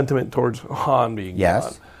sentiment towards Han being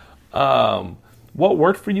gone. What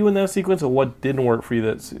worked for you in that sequence, and what didn't work for you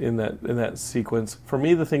in that sequence? For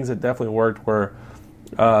me, the things that definitely worked were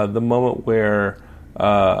the moment where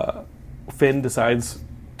Finn decides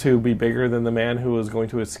to be bigger than the man who was going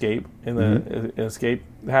to escape in the escape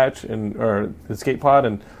hatch or escape pod,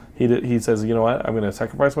 and he says, "You know what? I'm going to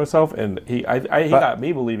sacrifice myself." And he got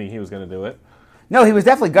me believing he was going to do it. No, he was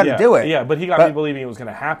definitely going to do it. Yeah, but he got me believing it was going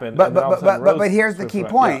to happen. But here's the key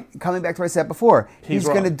point. Yeah. Coming back to what I said before, he's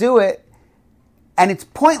going to do it, and it's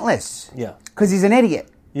pointless. Yeah, because he's an idiot.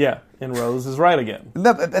 Yeah, and Rose is right again.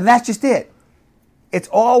 And that's just it. It's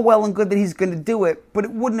all well and good that he's going to do it, but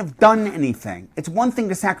it wouldn't have done anything. It's one thing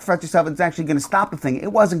to sacrifice yourself and it's actually going to stop the thing.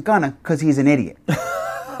 It wasn't gonna because he's an idiot.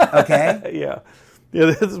 Okay? Yeah. Yeah,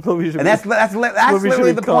 this movie should and that's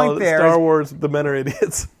literally the point there. Star Wars, the men are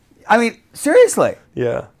idiots. Seriously.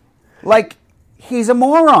 Yeah. Like, he's a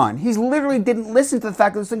moron. He's literally didn't listen to the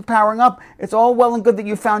fact that this thing's powering up. It's all well and good that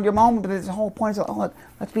you found your moment, but the whole point is,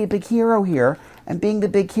 let's be a big hero here. And being the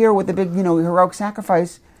big hero with the big, heroic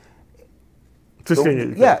sacrifice.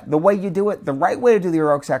 The way you do it, the right way to do the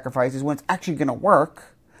heroic sacrifice is when it's actually going to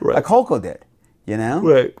work, like Hulko did,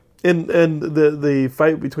 Right. And the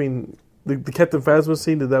fight between the Captain Phasma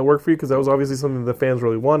scene, did that work for you? Because that was obviously something the fans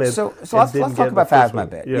really wanted. So let's talk about Phasma a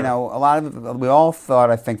bit. Yeah. A lot of we all thought,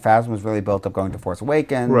 I think Phasma was really built up going to Force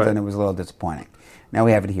Awakens, and it was a little disappointing. Now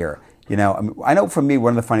we have it here. I know for me,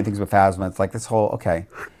 one of the funny things with Phasma, it's like this whole,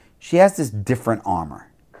 she has this different armor.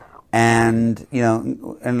 And,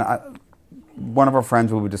 one of our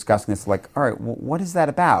friends, we were discussing this, like, all right, well, what is that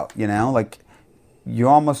about? Like, you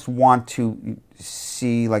almost want to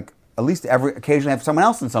see, like, at least occasionally have someone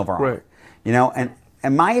else in silver armor. Right.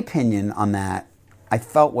 And my opinion on that, I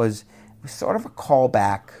felt was sort of a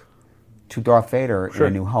callback to Darth Vader in A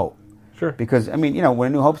New Hope. Sure. Because, when A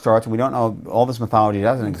New Hope starts, we don't know, all this mythology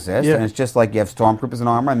doesn't exist, and it's just like you have stormtroopers in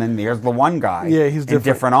armor, and then there's the one guy he's in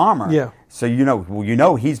different armor. Yeah. So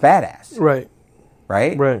he's badass. Right.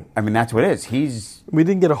 Right? Right. That's what it is. We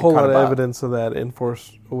didn't get a whole lot of evidence of that in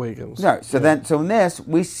Force Awakens. No. So in this,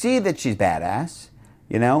 we see that she's badass,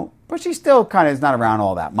 but she still kind of is not around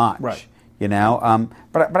all that much. Right.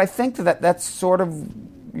 But I think that's sort of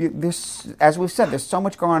this. As we've said, there's so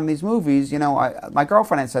much going on in these movies. My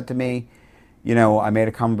girlfriend had said to me, I made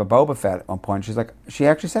a comment about Boba Fett at one point. She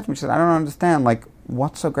actually said to me, she said, I don't understand, like,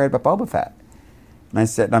 what's so great about Boba Fett?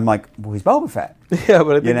 And I'm like, well, he's Boba Fett. Yeah,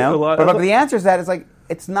 but I think a lot. But the answer is that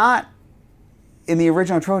it's not in the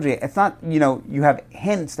original trilogy. It's not you have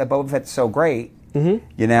hints that Boba Fett's so great.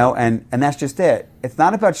 Mm-hmm. And that's just it. It's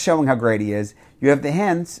not about showing how great he is. You have the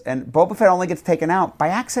hints, and Boba Fett only gets taken out by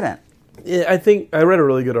accident. Yeah, I think I read a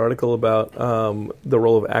really good article about the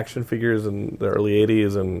role of action figures in the early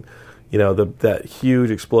 '80s, and that huge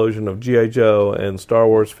explosion of G.I. Joe and Star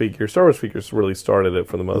Wars figures. Star Wars figures really started it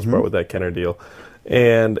for the most part with that Kenner deal,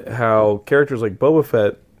 and how characters like Boba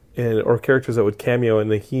Fett or characters that would cameo in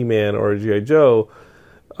the He-Man or G.I. Joe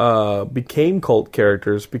became cult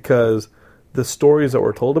characters because the stories that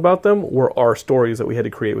were told about them were our stories that we had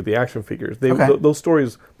to create with the action figures. Those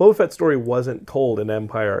stories, Boba Fett's story wasn't told in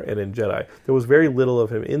Empire and in Jedi. There was very little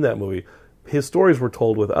of him in that movie. His stories were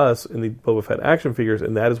told with us in the Boba Fett action figures,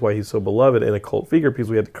 and that is why he's so beloved and a cult figure, because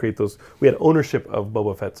we had to create those. We had ownership of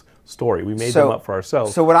Boba Fett's story. We made them up for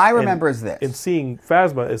ourselves. So what I remember is this. And seeing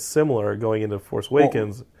Phasma is similar going into Force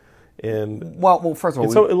Awakens. Well, first of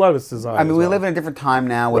all, a lot of it's design. We live in a different time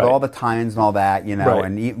now with all the tie-ins and all that,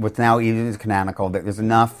 and what's now even is canonical. There's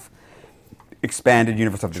enough expanded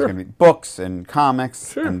universe stuff. There's going to be books and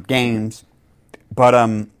comics and games. But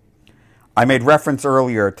I made reference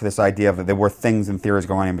earlier to this idea that there were things and theories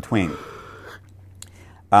going on in between.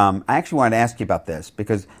 I actually wanted to ask you about this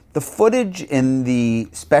because the footage in the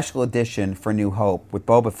special edition for New Hope with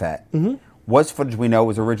Boba Fett was footage we know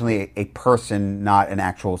was originally a person, not an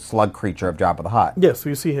actual slug creature of Jabba the Hutt. Yes, so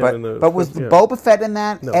you see him in the... But was Boba Fett in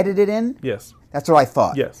that edited in? Yes. That's what I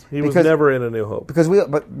thought. Yes, he was never in A New Hope.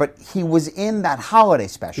 But he was in that holiday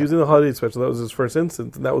special. He was in the holiday special. That was his first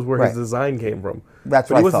instance, and that was where his design came from. That's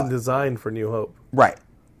what I thought. He wasn't designed for New Hope. Right.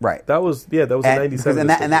 That was a 97.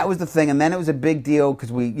 And that was the thing. And then it was a big deal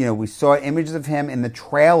because we saw images of him in the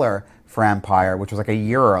trailer for Empire, which was like a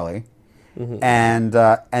year early. Mm-hmm.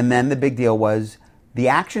 And then the big deal was the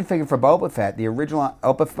action figure for Boba Fett. The original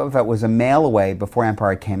Boba Fett was a mail away before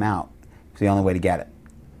Empire came out. It's the only way to get it.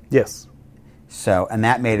 Yes. So, and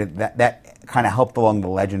that made it, that kind of helped along the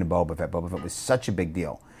legend of Boba Fett. Boba Fett was such a big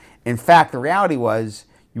deal. In fact, the reality was,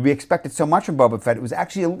 we expected so much from Boba Fett, it was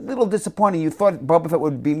actually a little disappointing. You thought Boba Fett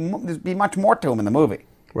would be much more to him in the movie.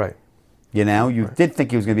 Right. You did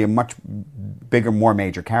think he was going to be a much bigger, more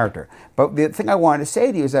major character. But the thing I wanted to say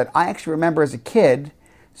to you is that I actually remember as a kid,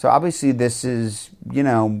 so obviously this is,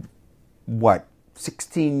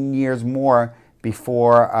 16 years more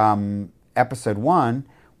before Episode 1,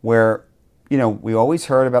 where, we always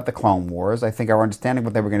heard about the Clone Wars. I think our understanding of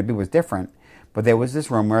what they were going to be was different. But there was this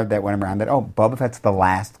rumor that went around that, Boba Fett's the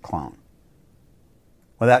last clone.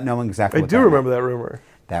 Without knowing exactly what that I do remember that rumor.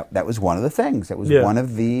 That was one of the things. That was one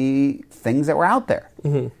of the things that were out there.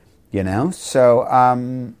 Mm-hmm. So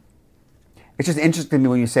it's just interesting to me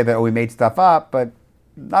when you say that, we made stuff up, but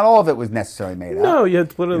not all of it was necessarily made up. No, you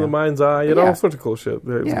had Split in the Mind's Eye. You had all sorts of cool shit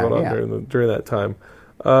that was going on during that time.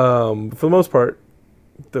 For the most part,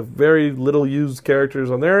 the very little used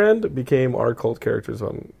characters on their end became our cult characters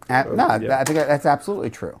on... I think that's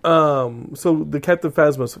absolutely true. So the Captain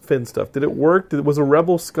Phasma Finn stuff, did it work? Was a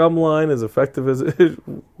Rebel scum line as effective as it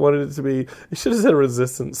wanted it to be? It should have said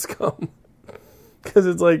Resistance scum. Because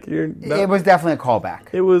it's like you're. It was definitely a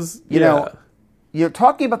callback. It was. You know, you're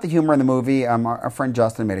talking about the humor in the movie. Our friend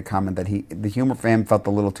Justin made a comment that the humor for him felt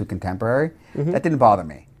a little too contemporary. Mm-hmm. That didn't bother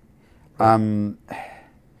me.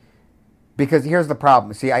 Because here's the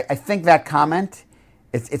problem. See, I think that comment,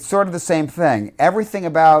 it's sort of the same thing. Everything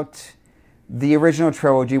about the original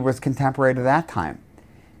trilogy was contemporary to that time,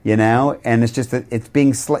 you know? And it's just that it's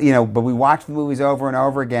being, but we watch the movies over and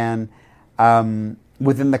over again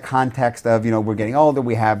within the context of, we're getting older,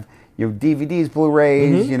 we have, DVDs,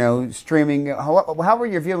 Blu-rays, mm-hmm. Streaming, however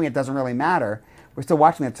you're viewing it doesn't really matter. We're still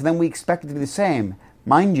watching it. So then we expect it to be the same.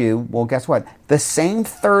 Mind you, well, guess what? The same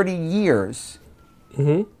 30 years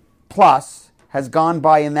mm-hmm. plus has gone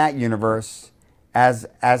by in that universe as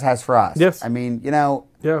has for us. Yes. I mean, Yeah.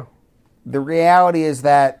 The reality is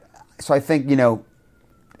that, so I think,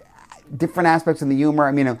 different aspects of the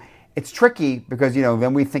humor, it's tricky because,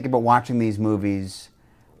 then we think about watching these movies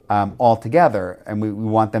all together and we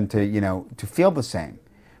want them to, to feel the same.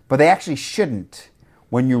 But they actually shouldn't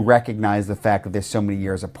when you recognize the fact that they're so many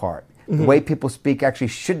years apart. Mm-hmm. The way people speak actually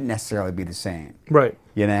shouldn't necessarily be the same. Right.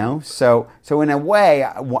 So in a way,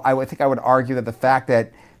 I would think I would argue that the fact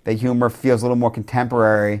that the humor feels a little more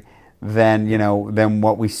contemporary than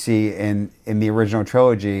what we see in the original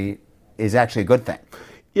trilogy is actually a good thing.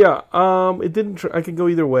 Yeah. It didn't. I could go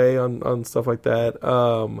either way on stuff like that.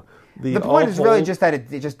 The point is really just that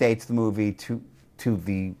it just dates the movie to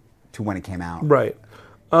when it came out. Right.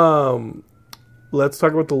 Let's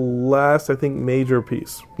talk about the last, I think, major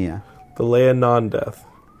piece. Yeah. The Leia non-death.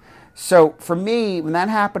 So, for me, when that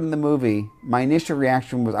happened in the movie, my initial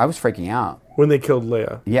reaction was I was freaking out. When they killed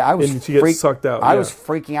Leia. Yeah, I was and she gets sucked out. I was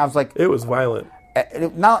freaking out. I was like... It was violent.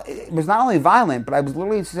 It was not only violent, but I was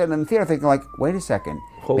literally sitting in the theater thinking, like, wait a second.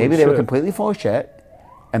 Maybe they were completely full of shit,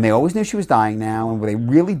 and they always knew she was dying now, and were they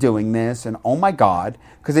really doing this? And oh my God.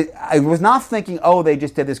 Because I was not thinking, oh, they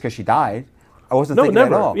just did this because she died. I wasn't thinking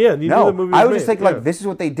never. At all. Yeah, you knew the movie I was made. just thinking, like, this is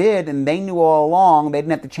what they did, and they knew all along. They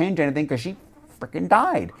didn't have to change anything because she freaking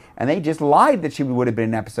died. And they just lied that she would have been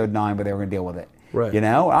in episode 9, but they were going to deal with it. Right.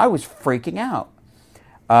 I was freaking out.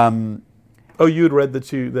 You had read that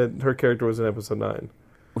her character was in episode 9.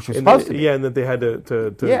 Which was supposed to be. Yeah, and that they had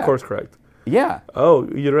to course correct. Yeah. Oh,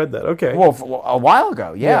 you read that. Okay. Well, a while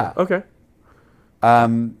ago, yeah. Okay.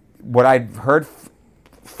 What I'd heard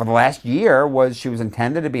for the last year was she was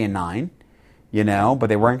intended to be in 9, but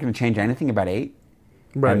they weren't going to change anything about 8.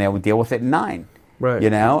 Right. And they would deal with it in 9. Right.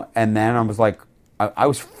 And then I was like, I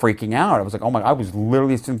was freaking out. I was like, oh my, I was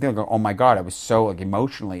literally thinking, oh my God, I was so like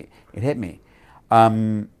emotionally, it hit me.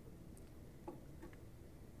 I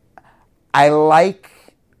like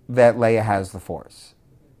that Leia has the Force.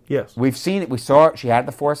 Yes. We've seen it. We saw it. She had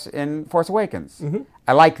the Force in Force Awakens. Mm-hmm.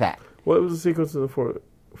 I like that. What was the sequence in the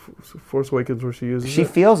Force Awakens where she uses it? She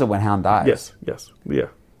feels it when Hound dies. Yes. Yeah.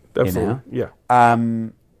 Absolutely. Yeah.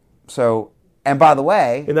 So, and by the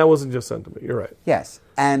way... And that wasn't just sentiment. You're right. Yes.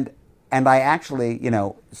 And I actually,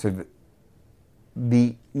 so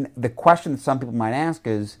the question that some people might ask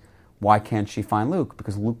is, why can't she find Luke?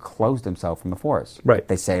 Because Luke closed himself from the Force. Right.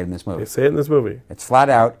 They say it in this movie. It's flat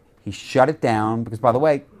out. He shut it down because, by the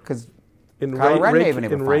way, because Kylo Ren may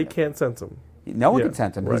even Rey can't sense him. No one can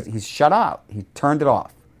sense him. Right. He's shut out. He turned it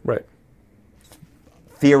off. Right.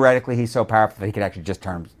 Theoretically, he's so powerful that he could actually just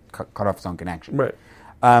cut off his own connection. Right.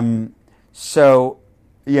 So,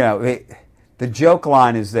 the joke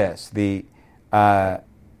line is this.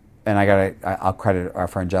 And I'll credit our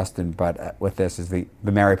friend Justin, but with this is the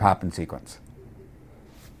Mary Poppins sequence.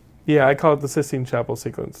 Yeah, I call it the Sistine Chapel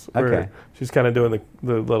sequence. Where she's kind of doing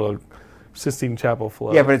the little Sistine Chapel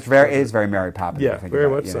flow. Yeah, but it is very Mary Poppins. Yeah, very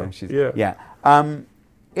much so. Yeah.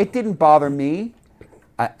 It didn't bother me.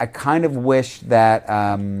 I kind of wish that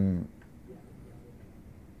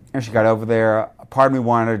she got over there. Part of me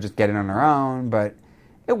wanted her to just get in on her own, but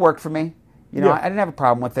it worked for me. I didn't have a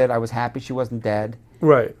problem with it. I was happy she wasn't dead.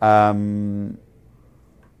 Right. The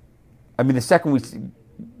second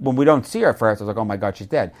when we don't see her first, I was like, oh my God, she's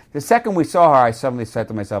dead. The second we saw her, I suddenly said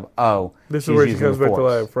to myself, oh, this is where she comes back to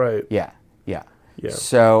life, right? Yeah.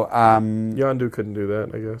 So, Yondu couldn't do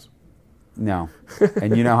that, I guess. No.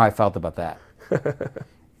 And you know how I felt about that.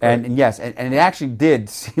 And yes, and it actually did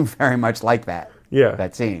seem very much like that. Yeah.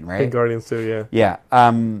 That scene, right? In Guardians 2, yeah.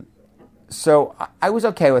 Yeah. So I was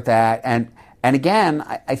okay with that. And again,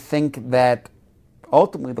 I think that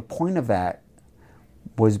ultimately the point of that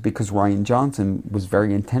was because Rian Johnson was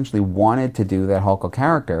very intentionally wanted to do that Hulk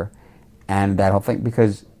character and that whole thing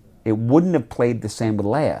because it wouldn't have played the same with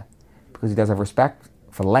Leia because he does have respect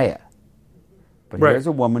for Leia. But here's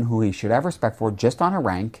a woman who he should have respect for just on her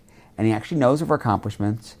rank and he actually knows of her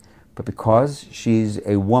accomplishments, but because she's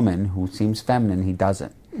a woman who seems feminine, he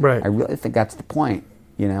doesn't. Right. I really think that's the point.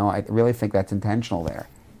 I really think that's intentional there.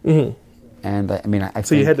 Mm-hmm. And I mean, I so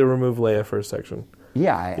think, you had to remove Leia for a section.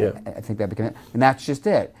 Yeah, I think that became, and that's just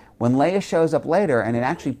it. When Leia shows up later, and it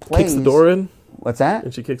actually plays. Kicks the door in. What's that?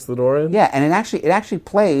 And she kicks the door in. Yeah, and it actually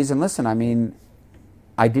plays. And listen, I mean,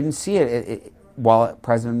 I didn't see it while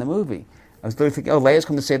present in the movie. I was literally thinking, Leia's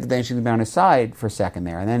come to save the day, and she's going to be on his side for a second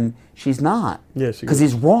there, and then she's not. Yeah, because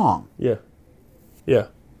he's wrong. Yeah. Yeah.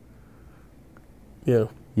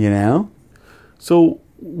 So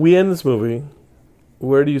we end this movie.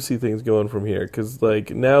 Where do you see things going from here? Because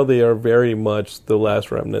now they are very much the last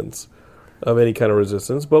remnants of any kind of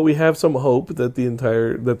resistance, but we have some hope that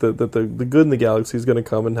the good in the galaxy is going to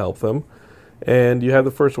come and help them. And you have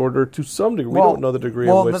the First Order to some degree. We don't know the degree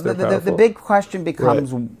in which they're powerful. The big question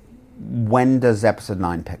becomes, when does Episode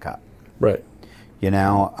 9 pick up? Right. I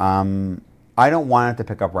don't want it to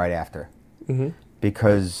pick up right after,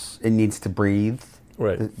 because it needs to breathe.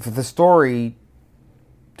 Right. For the story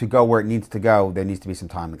to go where it needs to go, there needs to be some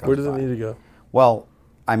time that goes by. Where does it need to go? Well,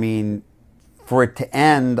 I mean, for it to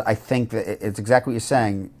end, I think that it's exactly what you're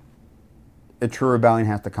saying. A true rebellion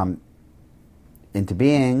has to come into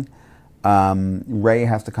being. Rey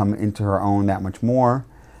has to come into her own that much more.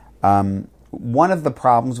 One of the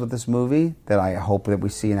problems with this movie that I hope that we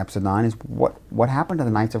see in Episode 9 is what happened to the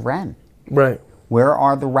Knights of Ren? Right. Where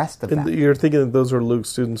are the rest of them? You're thinking that those are Luke's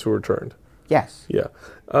students who returned? Yes. Yeah.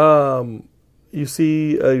 You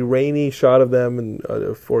see a rainy shot of them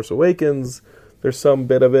in Force Awakens. There's some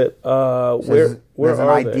bit of it. Where there's an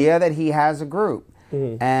are idea that he has a group.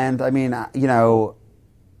 Mm-hmm. And, I mean,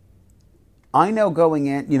 I know going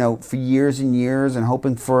in, for years and years and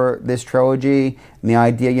hoping for this trilogy and the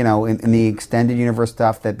idea, in the extended universe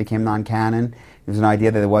stuff that became non-canon, there's an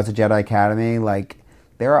idea that there was a Jedi Academy.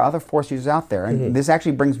 There are other Force users out there. And this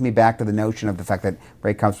actually brings me back to the notion of the fact that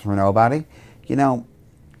Rey comes from a nobody.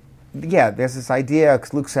 There's this idea,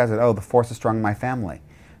 because Luke says it, the Force is strong in my family.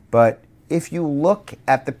 But if you look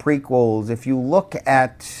at the prequels, if you look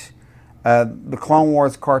at the Clone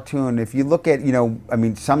Wars cartoon, if you look at,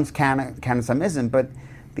 some's canon, some isn't, but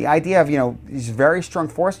the idea of, these very strong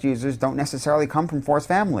Force users don't necessarily come from Force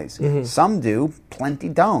families. Mm-hmm. Some do, plenty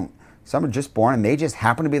don't. Some are just born and they just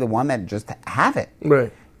happen to be the one that just have it.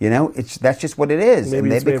 Right. That's just what it is. Maybe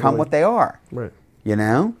and they become what they are. Right.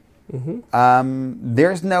 Mm-hmm.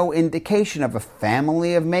 There's no indication of a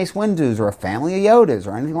family of Mace Windu's or a family of Yodas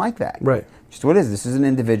or anything like that. Right. Just what it is. This is an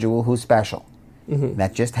individual who's special. Mm-hmm.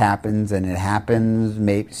 That just happens, and it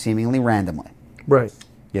happens seemingly randomly. Right.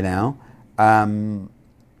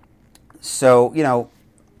 So,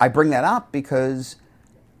 I bring that up because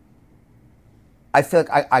I feel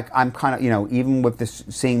like I'm kind of, even with this,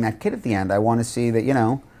 seeing that kid at the end, I want to see that,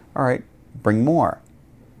 all right, bring more.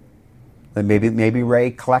 Maybe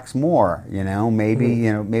Rey collects more,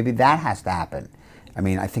 maybe that has to happen. I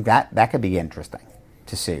mean, I think that could be interesting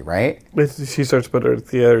to see, right? She starts to put her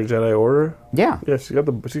the other Jedi Order. Yeah. Yeah, she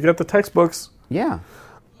got the textbooks. Yeah.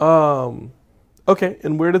 Okay,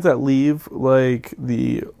 and where does that leave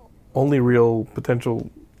the only real potential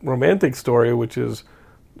romantic story, which is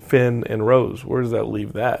Finn and Rose? Where does that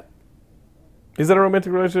leave that? Is that a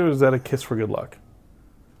romantic relationship, or is that a kiss for good luck?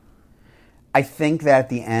 I think that at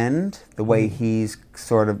the end, the way he's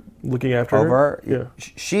sort of looking after her,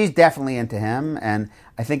 she's definitely into him, and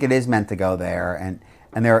I think it is meant to go there.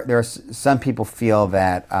 And there are some people feel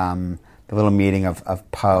that the little meeting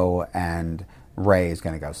of Poe and Rey is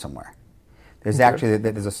going to go somewhere. There's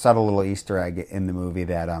a subtle little Easter egg in the movie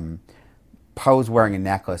that Poe's wearing a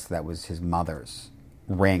necklace that was his mother's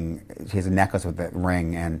ring. He has a necklace with that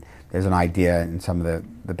ring, and there's an idea in some of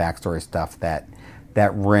the backstory stuff that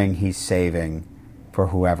ring he's saving for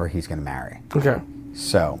whoever he's going to marry. Okay.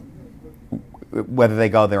 So, whether they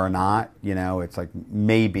go there or not, it's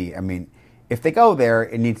maybe. I mean, if they go there,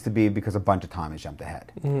 it needs to be because a bunch of time has jumped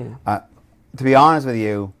ahead. Mm-hmm. To be honest with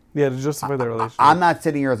you, to justify their relationship. I'm not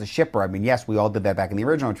sitting here as a shipper. I mean, yes, we all did that back in the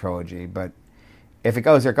original trilogy, but if it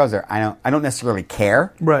goes there, it goes there. I don't necessarily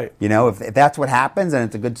care. Right. If that's what happens and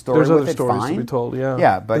it's a good story, there's other with it, stories fine. to be told. Yeah.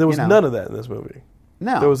 Yeah, but and there was none of that in this movie.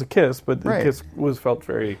 No. There was a kiss, but the kiss felt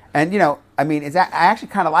very... And, I mean, I actually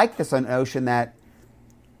kind of like this notion that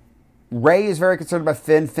Rey is very concerned about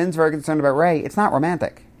Finn, Finn's very concerned about Rey. It's not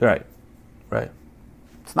romantic. Right.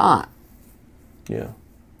 It's not. Yeah.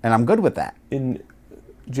 And I'm good with that. In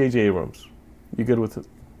J.J. Abrams, you good with it?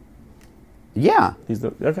 Yeah.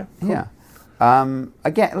 Okay. Cool. Yeah.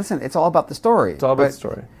 Again, listen, it's all about the story. It's all about the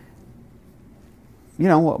story.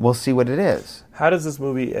 We'll see what it is. How does this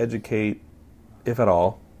movie educate, if at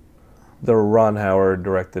all, the Ron Howard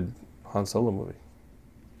directed Han Solo movie?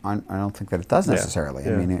 I don't think that it does necessarily.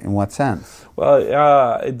 I mean, in what sense?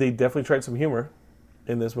 Well, they definitely tried some humor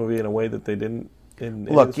in this movie in a way that they didn't.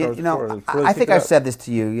 Look, I think I've said this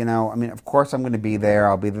to you. I mean, of course I'm going to be there.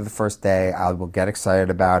 I'll be there the first day. I will get excited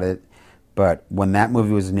about it. But when that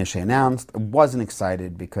movie was initially announced, I wasn't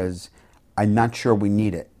excited because I'm not sure we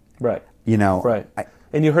need it. Right. Right.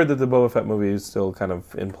 And you heard that the Boba Fett movie is still kind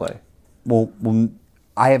of in play. Well,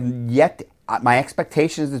 I have yet. My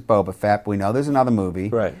expectations is Boba Fett. We know there's another movie.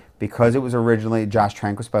 Right. Because it was originally Josh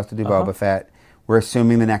Trank was supposed to do Boba Fett. We're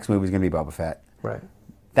assuming the next movie is going to be Boba Fett. Right.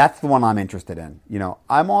 That's the one I'm interested in.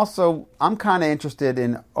 I'm kind of interested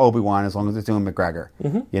in Obi-Wan as long as it's doing McGregor.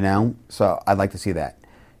 Mm-hmm. So I'd like to see that.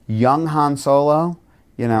 Young Han Solo,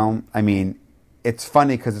 I mean, it's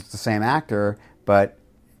funny because it's the same actor, but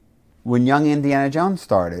when young Indiana Jones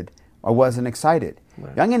started, I wasn't excited.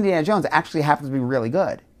 Right. Young Indiana Jones actually happens to be really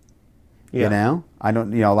good. Yeah. I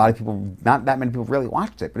don't, a lot of people, not that many people really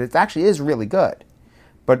watched it, but it actually is really good.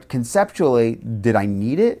 But conceptually, did I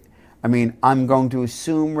need it? I mean, I'm going to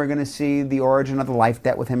assume we're going to see the origin of the life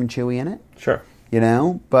debt with him and Chewie in it. Sure.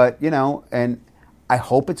 But, and I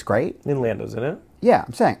hope it's great. And Lando's in it. Yeah,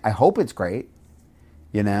 I'm saying, I hope it's great,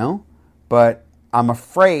 but I'm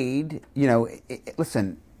afraid,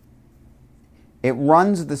 listen, it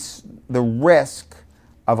runs the risk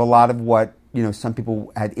of a lot of what, some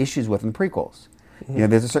people had issues with in prequels. Mm-hmm.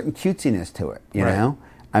 There's a certain cutesiness to it, you know?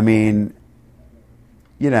 I mean,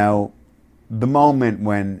 the moment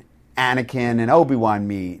when Anakin and Obi-Wan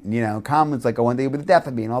meet, Commons like, one day with the death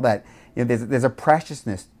of me and all that, there's a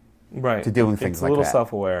preciousness to doing things like that. It's a little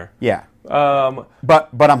self-aware. Yeah. But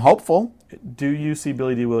I'm hopeful. Do you see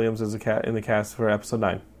Billy D. Williams as in the cast for Episode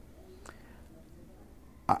 9?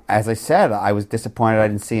 As I said, I was disappointed I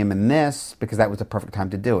didn't see him in this because that was the perfect time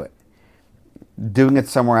to do it. Doing it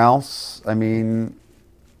somewhere else, I mean,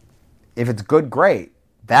 if it's good, great.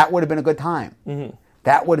 That would have been a good time. Mm-hmm.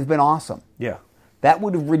 That would have been awesome. Yeah. That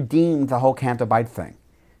would have redeemed the whole Canto Bight thing.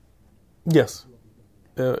 Yes.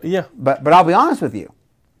 Yeah. But I'll be honest with you.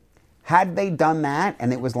 Had they done that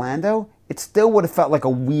and it was Lando, it still would have felt like a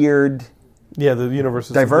weird the universe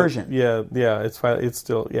is diversion. It's fine. It's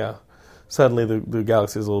still, suddenly the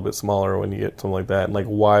galaxy is a little bit smaller when you get something like that. And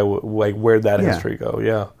where'd that history go?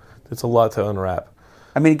 Yeah. It's a lot to unwrap.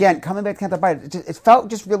 I mean, again, coming back to Canto Bight, it felt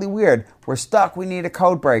just really weird. We're stuck. We need a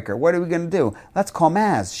code breaker. What are we going to do? Let's call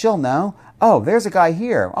Maz. She'll know. Oh, there's a guy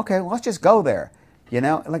here. Okay, well, let's just go there.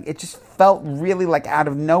 It just felt really out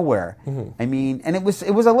of nowhere. Mm-hmm. I mean, and it was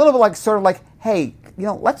a little bit sort of hey,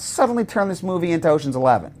 let's suddenly turn this movie into Ocean's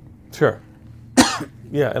 11. Sure.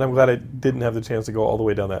 Yeah, and I'm glad I didn't have the chance to go all the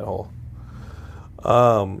way down that hole.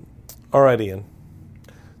 All right, Ian.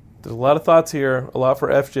 There's a lot of thoughts here, a lot for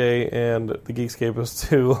FJ and the Geekscapists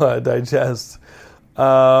to digest.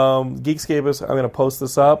 Geekscapists, I'm going to post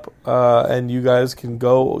this up, and you guys can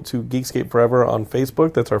go to Geekscape Forever on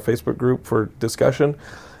Facebook. That's our Facebook group for discussion,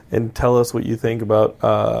 and tell us what you think about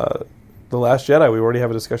The Last Jedi. We already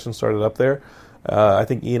have a discussion started up there. I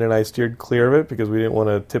think Ian and I steered clear of it because we didn't want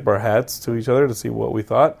to tip our hats to each other to see what we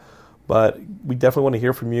thought. But we definitely want to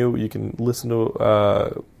hear from you. You can listen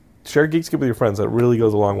to... share Geekscape with your friends. That really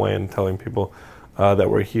goes a long way in telling people that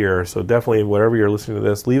we're here. So definitely, wherever you're listening to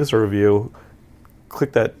this, leave us a review.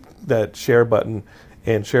 Click that share button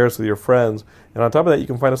and share us with your friends. And on top of that, you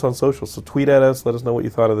can find us on social. So tweet at us. Let us know what you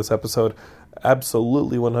thought of this episode.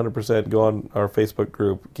 Absolutely 100% go on our Facebook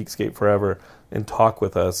group, Geekscape Forever, and talk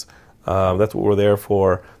with us. That's what we're there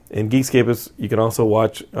for. In Geekscape, you can also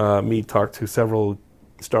watch me talk to several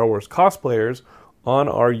Star Wars cosplayers on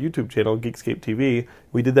our YouTube channel, Geekscape TV.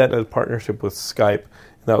 We did that in a partnership with Skype,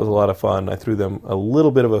 and that was a lot of fun. I threw them a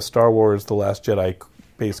little bit of a Star Wars The Last Jedi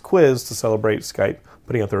based quiz to celebrate Skype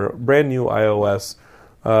putting out their brand new iOS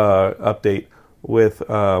update with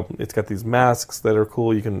it's got these masks that are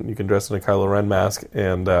cool. You can dress in a Kylo Ren mask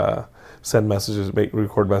and send messages,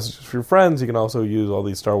 record messages for your friends. You can also use all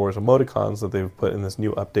these Star Wars emoticons that they've put in this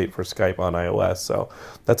new update for Skype on iOS. So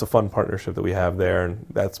that's a fun partnership that we have there, and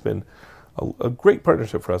that's been a great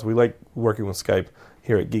partnership for us. We like working with Skype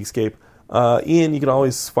here at Geekscape. Ian, you can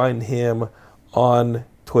always find him on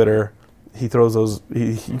Twitter. He throws those...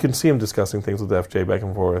 you can see him discussing things with FJ back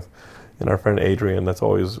and forth. And our friend Adrian, that's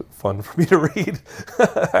always fun for me to read.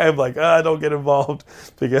 I'm like, don't get involved.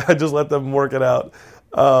 Because I just let them work it out.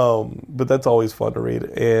 But that's always fun to read.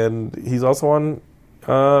 And he's also on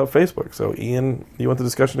Facebook. So Ian, you want the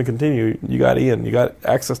discussion to continue, you got Ian. You got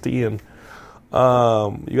access to Ian.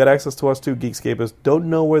 You got access to us too, Geekscapists. Don't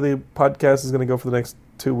know where the podcast is going to go for the next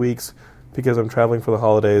 2 weeks because I'm traveling for the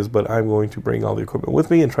holidays, but I'm going to bring all the equipment with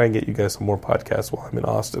me and try and get you guys some more podcasts while I'm in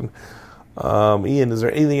Austin. Ian, is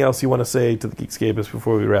there anything else you want to say to the Geekscapists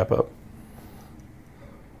before we wrap up?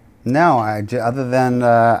 No, other than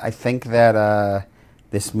I think that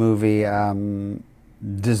this movie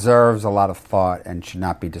deserves a lot of thought and should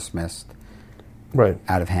not be dismissed Right.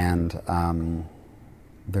 out of hand.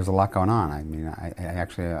 There's a lot going on. I mean,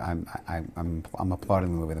 I'm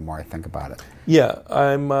applauding the movie the more I think about it. Yeah,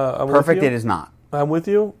 I'm Perfect, with you. it is not. I'm with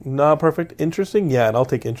you. Not perfect. Interesting? Yeah, and I'll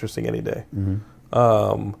take interesting any day.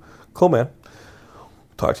 Cool, man.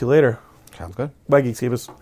 Talk to you later. Sounds good. Bye, Geekscapists.